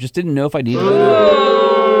setup. Just didn't know if I needed to go.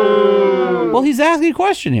 Well, he's asking a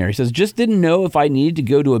question here. He says, just didn't know if I needed to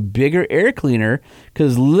go to a bigger air cleaner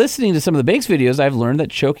because listening to some of the Banks videos, I've learned that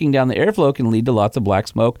choking down the airflow can lead to lots of black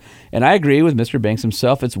smoke. And I agree with Mr. Banks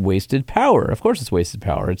himself. It's wasted power. Of course it's wasted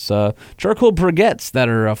power. It's charcoal briquettes that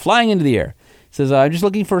are flying into the air. He says, I'm just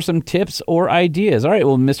looking for some tips or ideas. All right,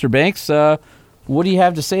 well, Mr. Banks, what do you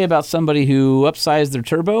have to say about somebody who upsized their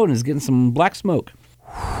turbo and is getting some black smoke?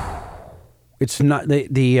 It's not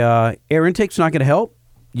the air intake's not going to help.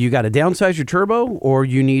 You got to downsize your turbo, or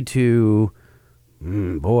you need to,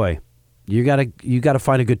 you got to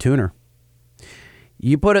find a good tuner.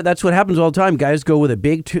 You put it. That's what happens all the time. Guys go with a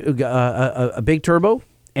big turbo,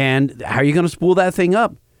 and how are you going to spool that thing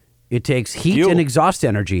up? It takes heat and exhaust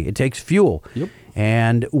energy. It takes fuel. Yep.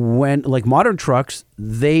 And when, like modern trucks,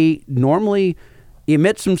 they normally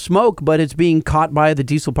emit some smoke, but it's being caught by the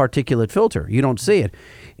diesel particulate filter. You don't see it.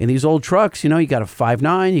 In these old trucks, you got a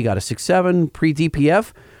 5.9, you got a 6.7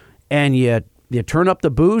 pre-DPF, and you turn up the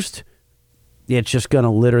boost, it's just going to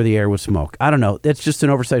litter the air with smoke. I don't know. That's just an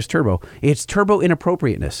oversized turbo. It's turbo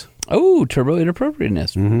inappropriateness. Oh, turbo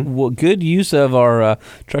inappropriateness. Mm-hmm. Well, good use of our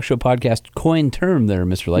Truck Show podcast coin term there,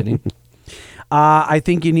 Mr. Lightning. I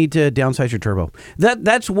think you need to downsize your turbo.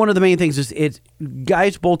 That's one of the main things. Is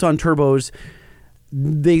guys bolt on turbos.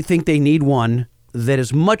 They think they need one that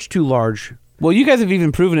is much too large. Well, you guys have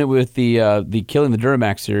even proven it with the Killing the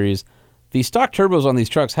Duramax series. The stock turbos on these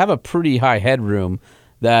trucks have a pretty high headroom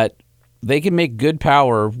that they can make good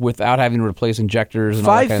power without having to replace injectors and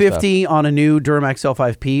all that kind of stuff. 550 on a new Duramax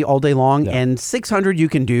L5P all day long, and 600 you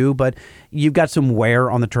can do, but you've got some wear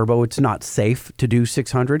on the turbo. It's not safe to do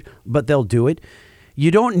 600, but they'll do it.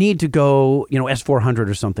 You don't need to go, S400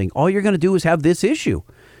 or something. All you're going to do is have this issue.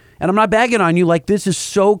 And I'm not bagging on you like this is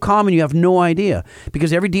so common you have no idea.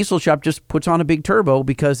 Because every diesel shop just puts on a big turbo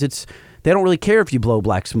because they don't really care if you blow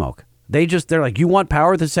black smoke. They're like, you want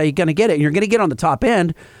power? That's how you're going to get it. And you're going to get on the top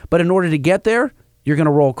end. But in order to get there, you're going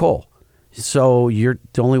to roll coal. So the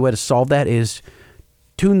only way to solve that is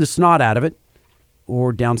tune the snot out of it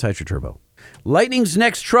or downsize your turbo. Lightning's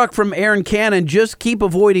next truck from Aaron Cannon. Just keep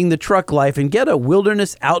avoiding the truck life and get a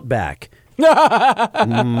Wilderness Outback.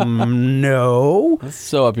 No. That's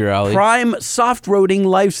so up your alley. Prime soft roading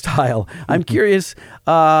lifestyle. I'm curious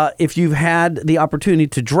if you've had the opportunity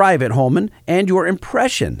to drive it, Holman, and your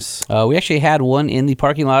impressions. We actually had one in the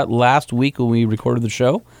parking lot last week when we recorded the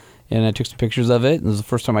show, and I took some pictures of it. It was the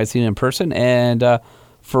first time I'd seen it in person, and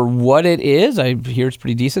for what it is, I hear it's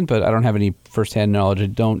pretty decent, but I don't have any firsthand knowledge. I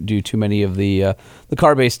don't do too many of the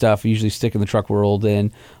car-based stuff. I usually stick in the truck world.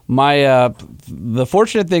 And the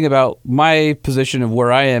fortunate thing about my position of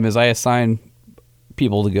where I am is I assign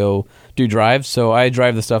people to go do drives, so I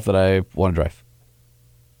drive the stuff that I want to drive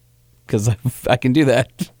because I can do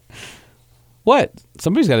that. What?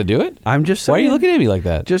 Somebody's got to do it. I'm just saying. Why are you looking at me like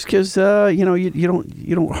that? Just because you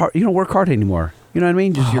don't work hard anymore. You know what I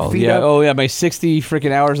mean? Just your feet up. Oh yeah, my 60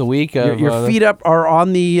 freaking hours a week. Your feet up are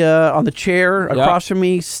on the chair across from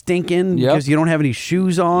me, stinking because you don't have any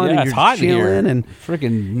shoes on. Yeah, and you're it's hot chilling in here. And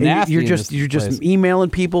freaking nasty. You're just emailing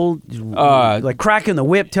people, like cracking the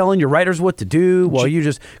whip, telling your writers what to do while you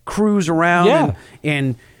just cruise around. Yeah.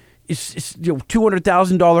 and it's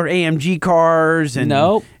 $200,000 AMG cars and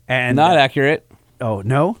and not accurate. Oh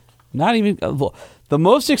no, not even. The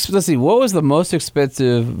most let's see, what was the most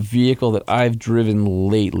expensive vehicle that I've driven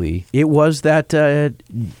lately? It was that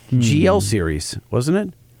GL series, wasn't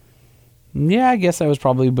it? Yeah, I guess that was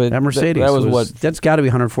probably, but that Mercedes. That was that's got to be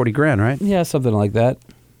 $140,000, right? Yeah, something like that.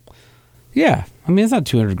 Yeah, I mean it's not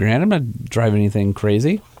 $200,000. I'm not driving anything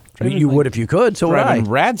crazy. You would if you could. So would I.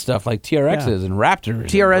 Rad stuff like TRXs and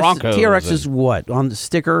Raptors. And Broncos. TRX is what on the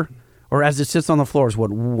sticker. Or as it sits on the floor is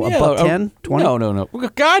what, $110, $20? No.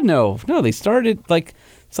 God, no. No, they started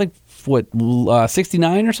it's like, what,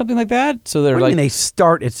 69 or something like that? So they're what do you mean they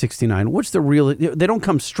start at 69? What's the real, they don't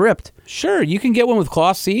come stripped. Sure, you can get one with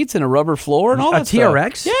cloth seats and a rubber floor and all that stuff. A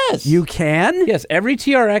TRX? Yes. You can? Yes, every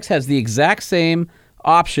TRX has the exact same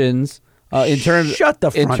options in terms Shut the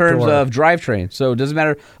front door. of drivetrain. So it doesn't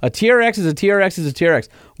matter. A TRX is a TRX is a TRX.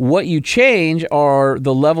 What you change are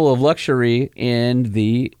the level of luxury in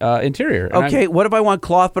the interior. Okay, what if I want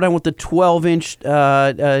cloth, but I want the 12-inch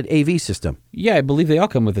AV system? Yeah, I believe they all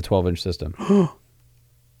come with a 12-inch system.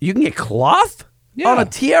 You can get cloth on a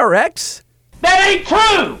TRX? That ain't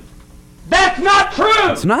true! That's not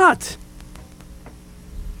true! It's not.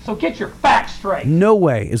 So get your facts straight. No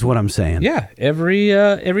way is what I'm saying. Yeah, every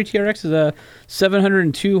TRX is a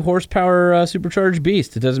 702 horsepower supercharged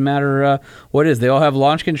beast. It doesn't matter what it is. They all have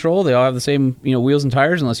launch control. They all have the same wheels and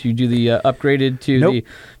tires, unless you do the upgraded to the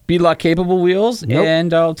beadlock capable wheels. Nope.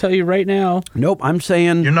 And I'll tell you right now. Nope, I'm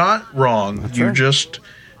saying you're not wrong. You're right. just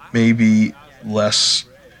maybe less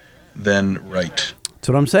than right. That's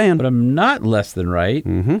what I'm saying. But I'm not less than right.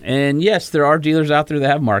 Mm-hmm. And yes, there are dealers out there that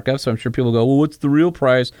have markups, so I'm sure people go, well, what's the real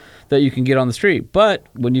price that you can get on the street? But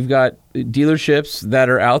when you've got dealerships that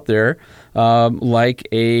are out there, like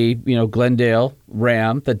a Glendale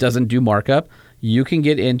Ram that doesn't do markup, you can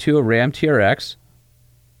get into a Ram TRX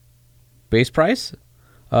base price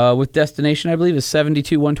with destination, I believe, is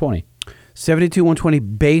 $72,120.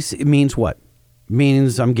 $72,120 base means what?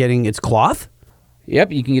 Means I'm getting it's cloth?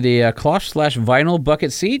 Yep, you can get a cloth/vinyl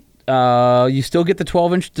bucket seat. You still get the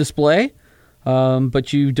 12-inch display,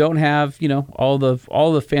 but you don't have all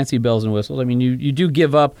the fancy bells and whistles. I mean, you do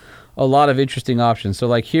give up a lot of interesting options. So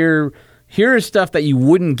like here is stuff that you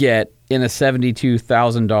wouldn't get in a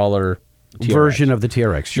 $72,000 version of the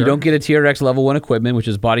TRX. Sure. You don't get a TRX level 1 equipment, which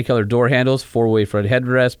is body color door handles, 4-way front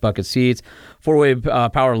headrest, bucket seats, 4-way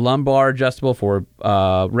power lumbar adjustable for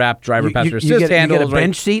wrap driver passenger assist handles. You get a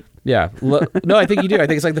bench seat? Yeah. No, I think you do. I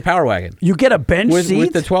think it's like the Power Wagon. You get a bench seat?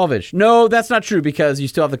 With the 12-inch. No, that's not true because you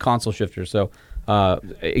still have the console shifter. So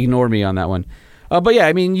ignore me on that one. But yeah,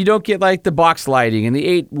 I mean, you don't get like the box lighting and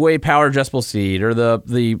the 8-way power adjustable seat or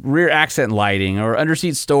the rear accent lighting or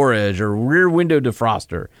underseat storage or rear window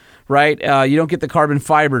defroster, right? You don't get the carbon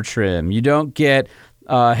fiber trim. You don't get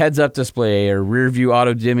heads-up display or rear-view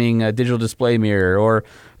auto-dimming digital display mirror or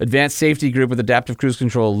advanced safety group with adaptive cruise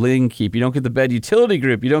control, lane keep. You don't get the bed utility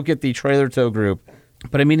group. You don't get the trailer tow group.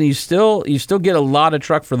 But I mean, you still get a lot of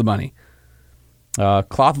truck for the money.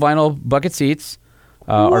 Cloth vinyl bucket seats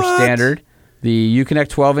are standard. The Uconnect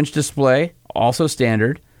 12-inch display, also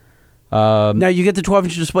standard. Now, you get the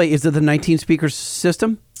 12-inch display. Is it the 19-speaker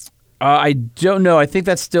system? I don't know. I think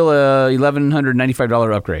that's still a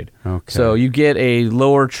 $1,195 upgrade. Okay. So you get a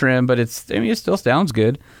lower trim, but it still sounds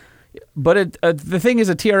good. But the thing is,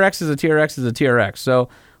 a TRX is a TRX is a TRX. So,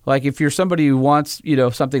 like, if you're somebody who wants,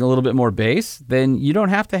 something a little bit more base, then you don't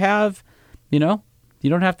have to have,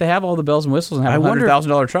 all the bells and whistles and have a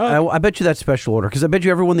 $100,000 truck. I bet you that's special order because I bet you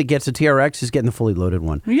everyone that gets a TRX is getting the fully loaded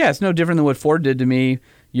one. Yeah, it's no different than what Ford did to me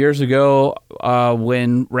years ago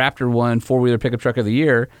when Raptor won 4-wheeler pickup truck of the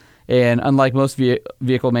year. And unlike most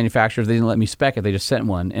vehicle manufacturers, they didn't let me spec it. They just sent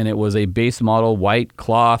one. And it was a base model white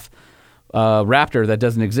cloth Raptor that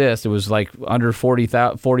doesn't exist. It was like under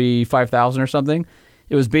 $45,000 or something.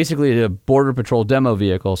 It was basically a Border Patrol demo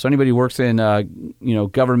vehicle. So anybody who works in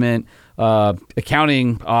government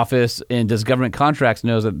accounting office and does government contracts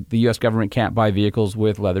knows that the U.S. government can't buy vehicles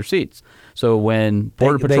with leather seats. So when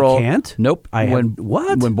Border Patrol... They can't? Nope.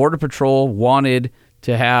 What? When Border Patrol wanted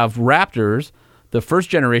to have Raptors... The first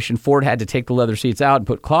generation, Ford had to take the leather seats out and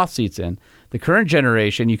put cloth seats in. The current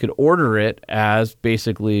generation, you could order it as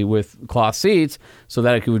basically with cloth seats so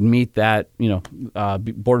that it would meet that,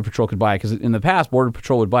 Border Patrol could buy. Because in the past, Border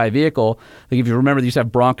Patrol would buy a vehicle. Like if you remember, they used to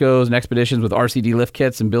have Broncos and Expeditions with RCD lift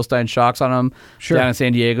kits and Bilstein shocks on them down in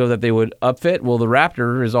San Diego that they would upfit. Well, the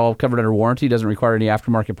Raptor is all covered under warranty, doesn't require any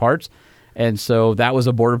aftermarket parts. And so that was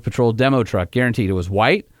a Border Patrol demo truck, guaranteed. It was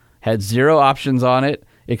white, had 0 options on it.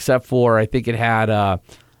 Except for, I think it had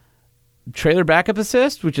trailer backup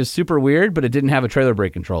assist, which is super weird, but it didn't have a trailer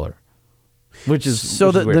brake controller, which is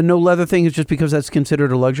weird. The no leather thing is just because that's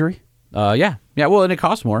considered a luxury? Yeah. Well, and it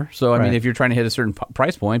costs more. So, I mean, if you're trying to hit a certain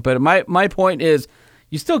price point. But my point is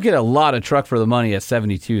you still get a lot of truck for the money at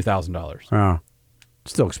 $72,000. Oh.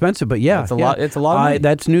 Still expensive, but yeah. It's a lot of money.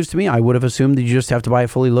 That's news to me. I would have assumed that you just have to buy it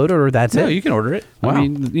fully loaded or that's it. No, you can order it. Wow. I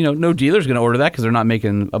mean, no dealer's going to order that because they're not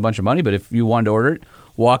making a bunch of money. But if you wanted to order it,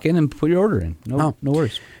 walk in and put your order in. No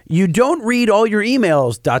worries. You don't read all your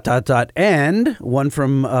emails, ... And one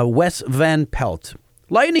from Wes Van Pelt.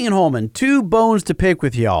 Lightning and Holman, 2 bones to pick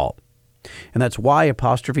with y'all. And that's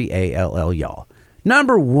Y''ALL y'all.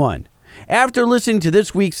 Number 1. After listening to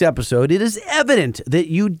this week's episode, it is evident that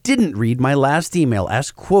you didn't read my last email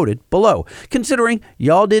as quoted below, considering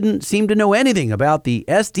y'all didn't seem to know anything about the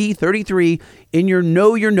SD33 in your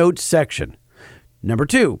Know Your Notes section. Number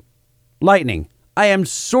 2. Lightning. I am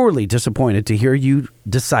sorely disappointed to hear you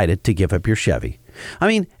decided to give up your Chevy. I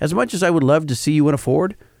mean, as much as I would love to see you in a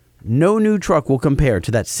Ford, no new truck will compare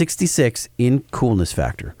to that 66 in coolness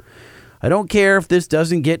factor. I don't care if this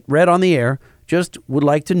doesn't get read on the air, just would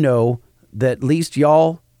like to know that at least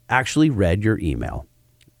y'all actually read your email.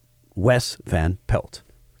 Wes Van Pelt.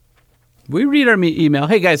 We read our email.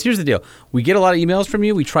 Hey, guys, here's the deal. We get a lot of emails from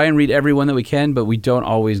you. We try and read every one that we can, but we don't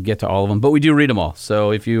always get to all of them. But we do read them all.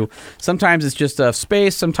 So sometimes it's just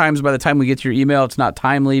space. Sometimes by the time we get to your email, it's not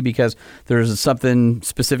timely because there's something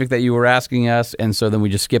specific that you were asking us, and so then we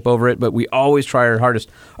just skip over it. But we always try our hardest.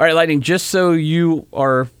 All right, Lightning, just so you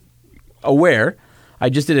are aware, I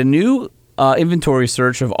just did a new inventory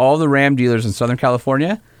search of all the Ram dealers in Southern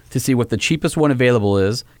California to see what the cheapest one available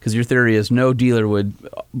is, because your theory is no dealer would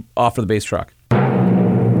offer the base truck. All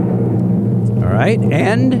right,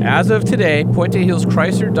 and as of today, Puente Hills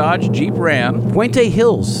Chrysler Dodge Jeep Ram. Puente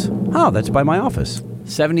Hills. Oh, that's by my office.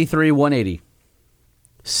 $73,180.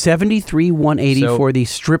 $73,180 for the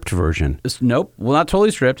stripped version. Nope. Well, not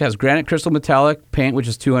totally stripped. It has granite crystal metallic paint, which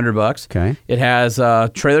is $200. Okay. It has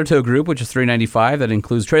trailer tow group, which is $395. That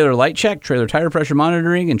includes trailer light check, trailer tire pressure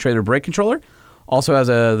monitoring, and trailer brake controller. Also has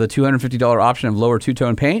the $250 option of lower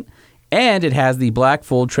two-tone paint. And it has the black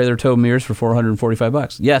full trailer tow mirrors for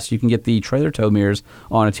 $445. Yes, you can get the trailer tow mirrors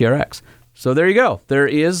on a TRX. So there you go. There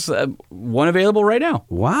is one available right now.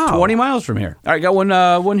 Wow. 20 miles from here. All right, got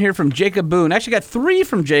one here from Jacob Boone. Actually got 3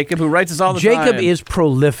 from Jacob, who writes us all the time. Jacob is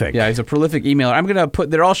prolific. Yeah, he's a prolific emailer. I'm going to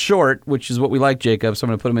they're all short, which is what we like, Jacob, so I'm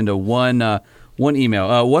going to put them into one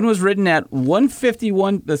email. One was written at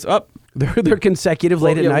 1:51. That's up. They're consecutive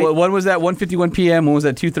late at night. One was at 1:51 p.m., one was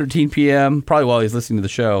at 2:13 p.m., probably while he's listening to the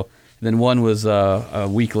show. Then one was a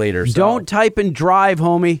week later. So. Don't type and drive,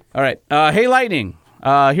 homie. All right. Hey, Lightning.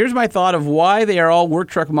 Here's my thought of why they are all work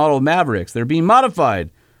truck model Mavericks. They're being modified,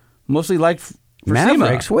 mostly like for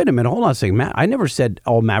Mavericks? SEMA. Wait a minute. Hold on a second. I never said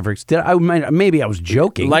all Mavericks. Did I? Maybe I was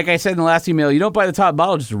joking. Like I said in the last email, you don't buy the top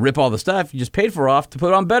model just to rip all the stuff. You just paid for off to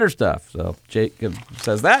put on better stuff. So Jacob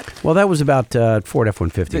says that. Well, that was about Ford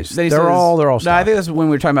F-150s. They're all stock. No, I think that's when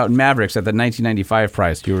we were talking about Mavericks at the 1995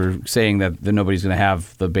 price. You were saying that nobody's going to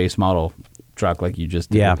have the base model truck like you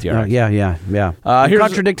just did. Yeah, with TRX. yeah. I'm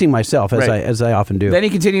contradicting myself as I often do. Then he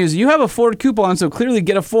continues, you have a Ford coupon, so clearly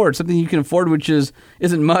get a Ford. Something you can afford, which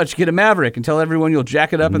isn't much. Get a Maverick and tell everyone you'll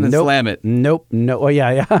jack it up and then slam it. Nope. No. Oh,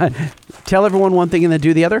 yeah. Tell everyone one thing and then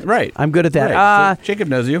do the other? Right. I'm good at that. Right. So Jacob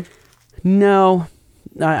knows you. No.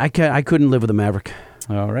 I couldn't live with a Maverick.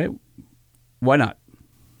 All right. Why not?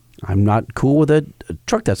 I'm not cool with a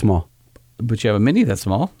truck that small. But you have a Mini that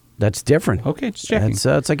small. That's different. Okay, just checking. It's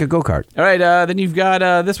like a go-kart. All right, then you've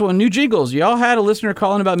got this one, new jingles. Y'all had a listener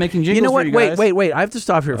calling about making jingles. You know what? For you guys. Wait. I have to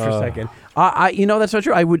stop here for a second. That's not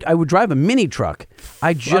true. I would drive a mini truck.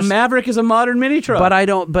 A Maverick is a modern mini truck. But I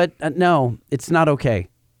don't. But no, it's not okay.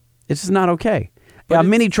 It's not okay. A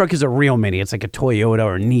mini truck is a real mini. It's like a Toyota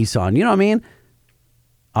or a Nissan. You know what I mean?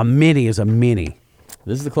 A mini is a mini.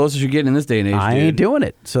 This is the closest you're getting in this day and age. I ain't doing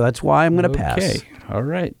it. So that's why I'm going to pass. Okay. All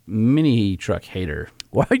right. Mini truck hater.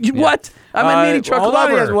 What? I'm a mini truck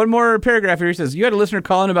lover. He has one more paragraph here. He says, you had a listener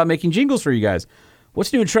calling about making jingles for you guys.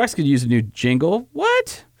 What's new in trucks could use a new jingle?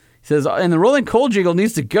 What? He says, and the rolling coal jingle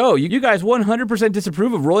needs to go. You guys 100%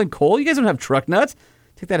 disapprove of rolling coal? You guys don't have truck nuts?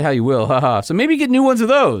 Take that how you will. Haha. So maybe get new ones of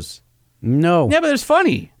those. No. Yeah, but it's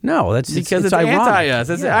funny. No, that's because it's ironic. Anti-us.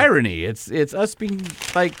 It's irony. It's us being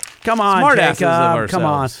like come on, smart Jacob, asses of ourselves. Come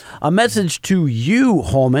on. A message to you,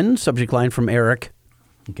 Holman. Subject line from Eric.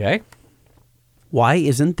 Okay. Why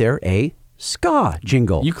isn't there a ska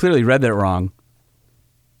jingle? You clearly read that wrong.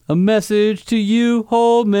 A message to you,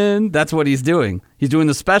 Holman. That's what he's doing. He's doing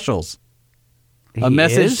the specials. A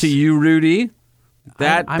message to you, Rudy.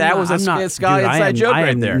 That was a ska inside joke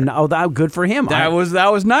right there. No, that good for him. That was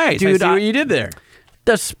nice. Dude, I see what you did there.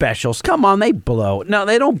 The specials, come on, they blow. No,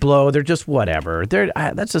 they don't blow. They're just whatever.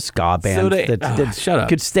 That's a ska band that shut up.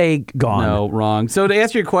 Could stay gone. No, wrong. So to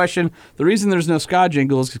answer your question, the reason there's no ska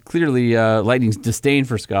jingles is clearly Lightning's disdain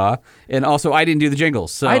for ska, and also I didn't do the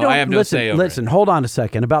jingles, so I have no say over it. Listen, hold on a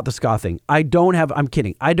second about the ska thing. I'm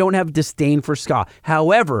kidding. I don't have disdain for ska.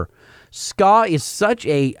 However, ska is such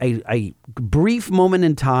a brief moment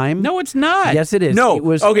in time. No, it's not. Yes, it is. No.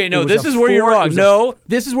 This is where you're wrong.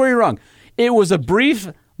 This is where you're wrong. It was a brief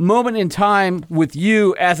moment in time with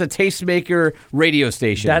you as a tastemaker radio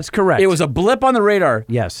station. That's correct. It was a blip on the radar.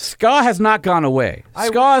 Yes. Ska has not gone away.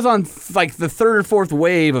 Ska is on like the third or fourth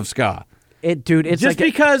wave of ska. It's just like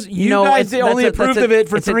because you guys only approved of it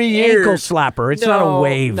for 3 years. Ankle slapper. It's not a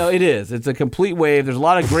wave. No, it is. It's a complete wave. There's a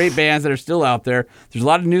lot of great bands that are still out there. There's a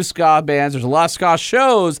lot of new ska bands. There's a lot of ska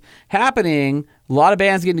shows happening. A lot of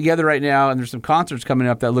bands getting together right now, and there's some concerts coming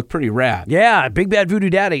up that look pretty rad. Yeah, Big Bad Voodoo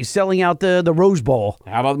Daddy selling out the Rose Bowl.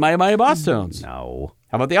 How about Mighty Mighty Boss Tones? No.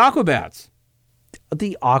 How about the Aquabats?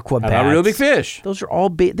 The Aquabats. How about Real Big Fish? Those are all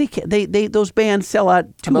big. Those bands sell out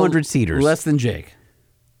 200 seaters. Less Than Jake.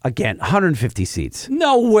 Again, 150 seats.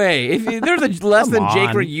 No way. If there's a Less Than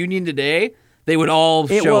Jake reunion today, they would all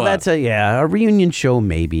show well, up. that's a reunion show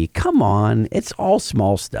maybe. Come on, it's all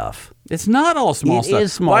small stuff. It's not all small It stuff.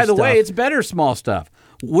 is small By the way, stuff. it's better small stuff.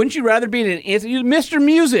 Wouldn't you rather be in Mr.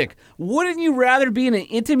 Music? Wouldn't you rather be in an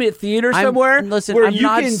intimate theater somewhere listen, where I'm you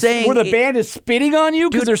not can, saying where the it- band is spitting on you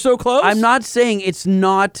because they're so close? I'm not saying it's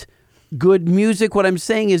not good music. What I'm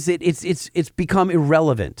saying is that it's become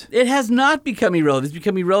irrelevant. It has not become irrelevant. It's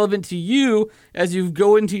become irrelevant to you as you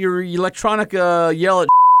go into your electronic yell at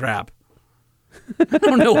crap. I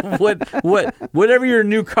don't know whatever your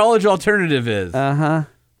new college alternative is. Uh-huh.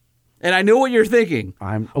 And I know what you're thinking.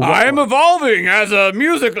 I'm evolving as a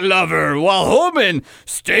music lover while Holman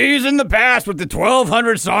stays in the past with the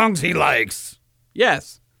 1,200 songs he likes.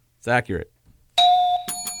 Yes, it's accurate.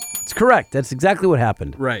 It's correct. That's exactly what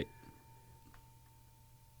happened. Right.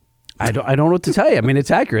 I don't know what to tell you. I mean, it's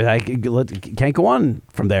accurate. I can't go on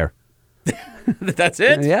from there. That's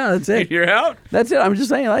it? Yeah, that's it. You're out? That's it. I'm just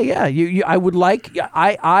saying, like, yeah, I would like,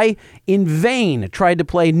 I in vain tried to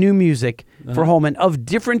play new music for Holman of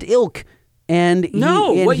different ilk, and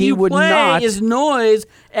What he you would play not. is noise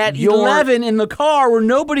at 11 in the car where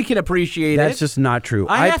nobody can appreciate That's it. just not true.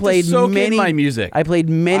 I have played to soak many in my music. I played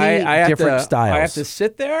many I have different to, styles. I have to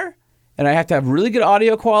sit there, and I have to have really good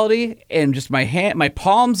audio quality, and just my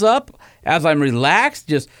palms up as I'm relaxed,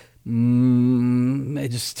 just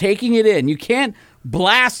taking it in. You can't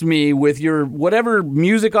blast me with your whatever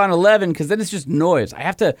music on 11 because then it's just noise. I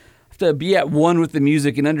have to be at one with the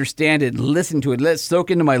music and understand it, listen to it, let it soak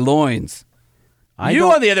into my loins.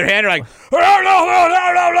 You, on the other hand, are like, oh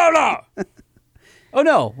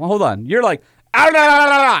no, well, hold on. You're like,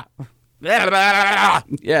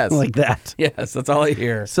 yes, like that. Yes, that's all I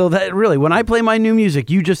hear. So that really, when I play my new music,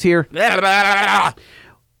 you just hear.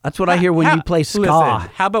 That's what I hear when you play ska. Listen,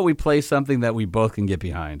 how about we play something that we both can get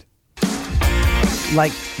behind?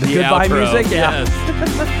 Like the goodbye outro. music? Yes.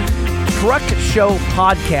 Truck Show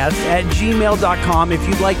Podcast at gmail.com if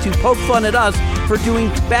you'd like to poke fun at us for doing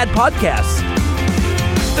bad podcasts.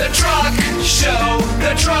 The Truck Show,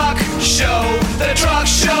 the Truck Show, the Truck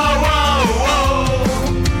Show, oh,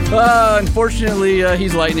 oh. Unfortunately,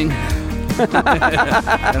 he's Lightning.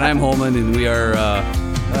 And I'm Holman, and we are...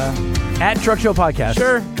 At Truck Show Podcast.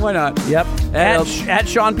 Sure, why not? Yep. At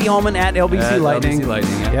Sean P. Holman, at LBC Lightning. LBC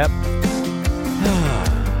Lightning, yeah. Yep.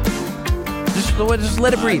 Just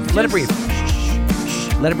let it breathe. Let it breathe.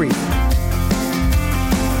 Let it breathe.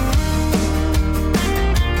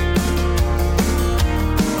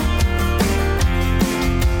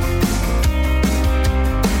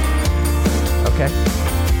 Okay.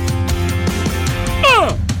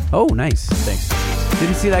 Oh, nice. Thanks.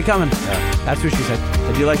 Didn't see that coming. Yeah. That's what she said.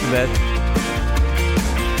 I do like the bed.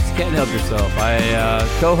 Just can't help yourself. I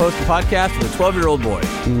co-host a podcast with a 12-year-old boy.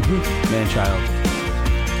 Mm-hmm. Man-child.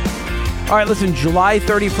 All right, listen, July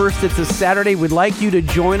 31st, it's a Saturday. We'd like you to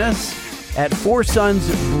join us at Four Sons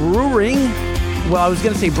Brewing. Well, I was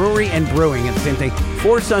going to say brewery and brewing at the same thing.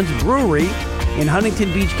 Four Sons Brewery in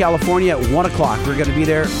Huntington Beach, California at 1 o'clock. We're going to be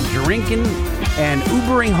there drinking and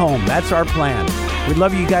Ubering home. That's our plan. We'd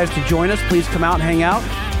love you guys to join us. Please come out and hang out.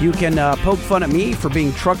 You can poke fun at me for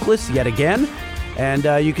being truckless yet again. And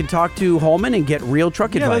you can talk to Holman and get real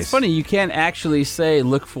truck advice. Yeah, that's funny. You can't actually say,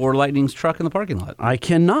 look for Lightning's truck in the parking lot. I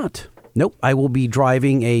cannot. Nope. I will be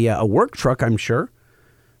driving a work truck, I'm sure.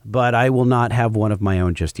 But I will not have one of my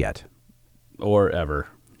own just yet. Or ever.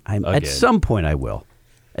 At some point, I will.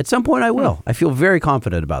 At some point, I will. I feel very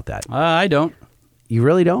confident about that. I don't. You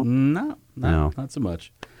really don't? No, not so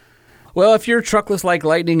much. Well, if you're truckless like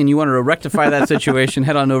Lightning and you want to rectify that situation,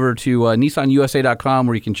 head on over to NissanUSA.com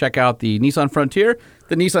where you can check out the Nissan Frontier,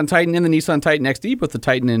 the Nissan Titan, and the Nissan Titan XD. Both the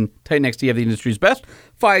Titan and Titan XD have the industry's best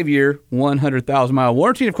 5-year, 100,000-mile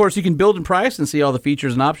warranty. And, of course, you can build and price and see all the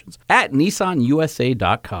features and options at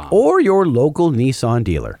NissanUSA.com. Or your local Nissan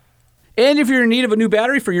dealer. And if you're in need of a new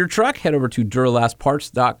battery for your truck, head over to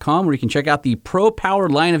DuralastParts.com where you can check out the Pro Power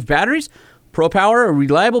line of batteries. Pro Power, a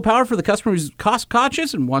reliable power for the customer who's cost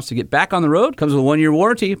conscious and wants to get back on the road. Comes with a 1-year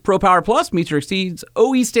warranty. Pro Power Plus meets or exceeds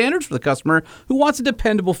OE standards for the customer who wants a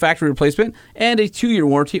dependable factory replacement, and a 2-year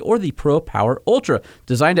warranty, or the Pro Power Ultra,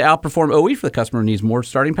 designed to outperform OE for the customer who needs more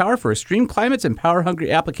starting power for extreme climates and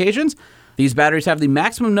power-hungry applications. These batteries have the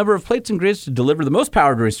maximum number of plates and grids to deliver the most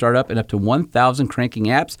power during startup and up to 1,000 cranking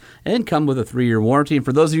amps, and come with a 3-year warranty. And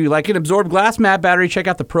for those of you who like an absorbed glass mat battery, check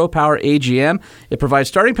out the Pro Power AGM. It provides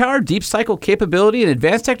starting power, deep cycle capability, and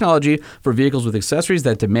advanced technology for vehicles with accessories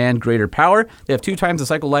that demand greater power. They have 2 times the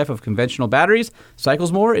cycle life of conventional batteries,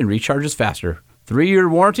 cycles more, and recharges faster. 3-year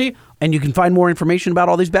warranty. And you can find more information about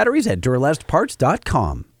all these batteries at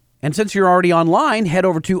DuralastParts.com. And since you're already online, head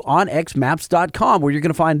over to OnXMaps.com where you're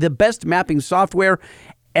going to find the best mapping software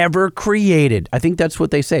ever created. I think that's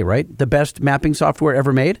what they say, right? The best mapping software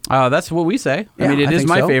ever made? That's what we say. Yeah, I mean, it is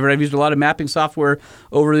my so. favorite. I've used a lot of mapping software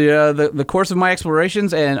over the course of my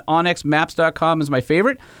explorations, and onxmaps.com is my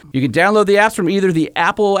favorite. You can download the apps from either the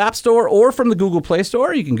Apple App Store or from the Google Play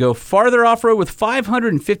Store. You can go farther off-road with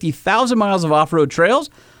 550,000 miles of off-road trails.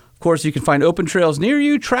 Of course, you can find open trails near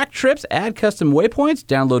you, track trips, add custom waypoints,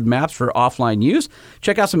 download maps for offline use,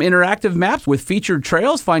 check out some interactive maps with featured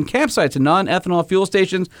trails, find campsites and non-ethanol fuel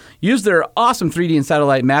stations, use their awesome 3D and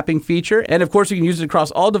satellite mapping feature, and of course, you can use it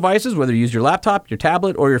across all devices, whether you use your laptop, your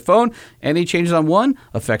tablet, or your phone. Any changes on one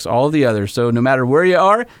affects all of the others. So no matter where you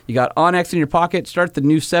are, you got OnX in your pocket. Start the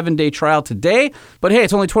new 7-day trial today. But hey,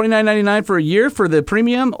 it's only $29.99 for a year for the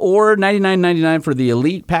premium or $99.99 for the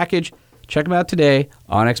elite package. Check them out today,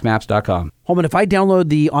 onxmaps.com. Holman, if I download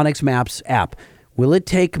the Onyx Maps app, will it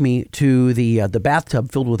take me to the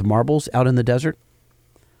bathtub filled with marbles out in the desert?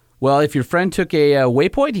 Well, if your friend took a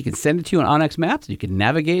waypoint, he can send it to you on Onyx Maps. You can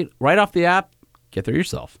navigate right off the app, get there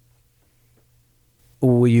yourself.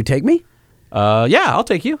 Will you take me? Yeah, I'll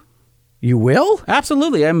take you. You will?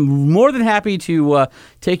 Absolutely. I'm more than happy to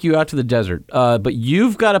take you out to the desert. But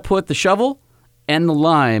you've got to put the shovel and the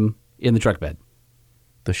lime in the truck bed.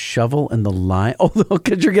 The shovel and the lime? Oh,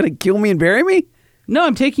 because you're going to kill me and bury me? No,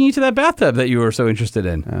 I'm taking you to that bathtub that you were so interested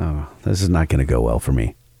in. Oh, this is not going to go well for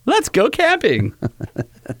me. Let's go camping.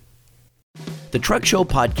 The Truck Show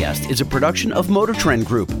Podcast is a production of Motor Trend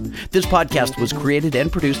Group. This podcast was created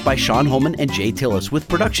and produced by Sean Holman and Jay Tillis, with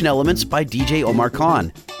production elements by DJ Omar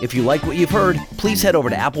Khan. If you like what you've heard, please head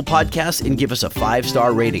over to Apple Podcasts and give us a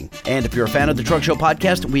 5-star rating. And if you're a fan of the Truck Show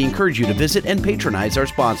Podcast, we encourage you to visit and patronize our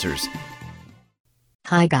sponsors.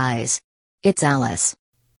 Hi guys. It's Alice.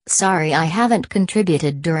 Sorry I haven't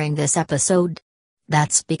contributed during this episode.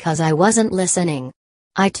 That's because I wasn't listening.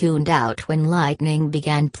 I tuned out when Lightning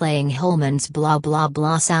began playing Holman's blah blah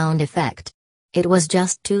blah sound effect. It was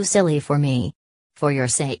just too silly for me. For your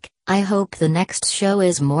sake, I hope the next show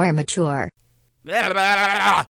is more mature. Blah, blah, blah.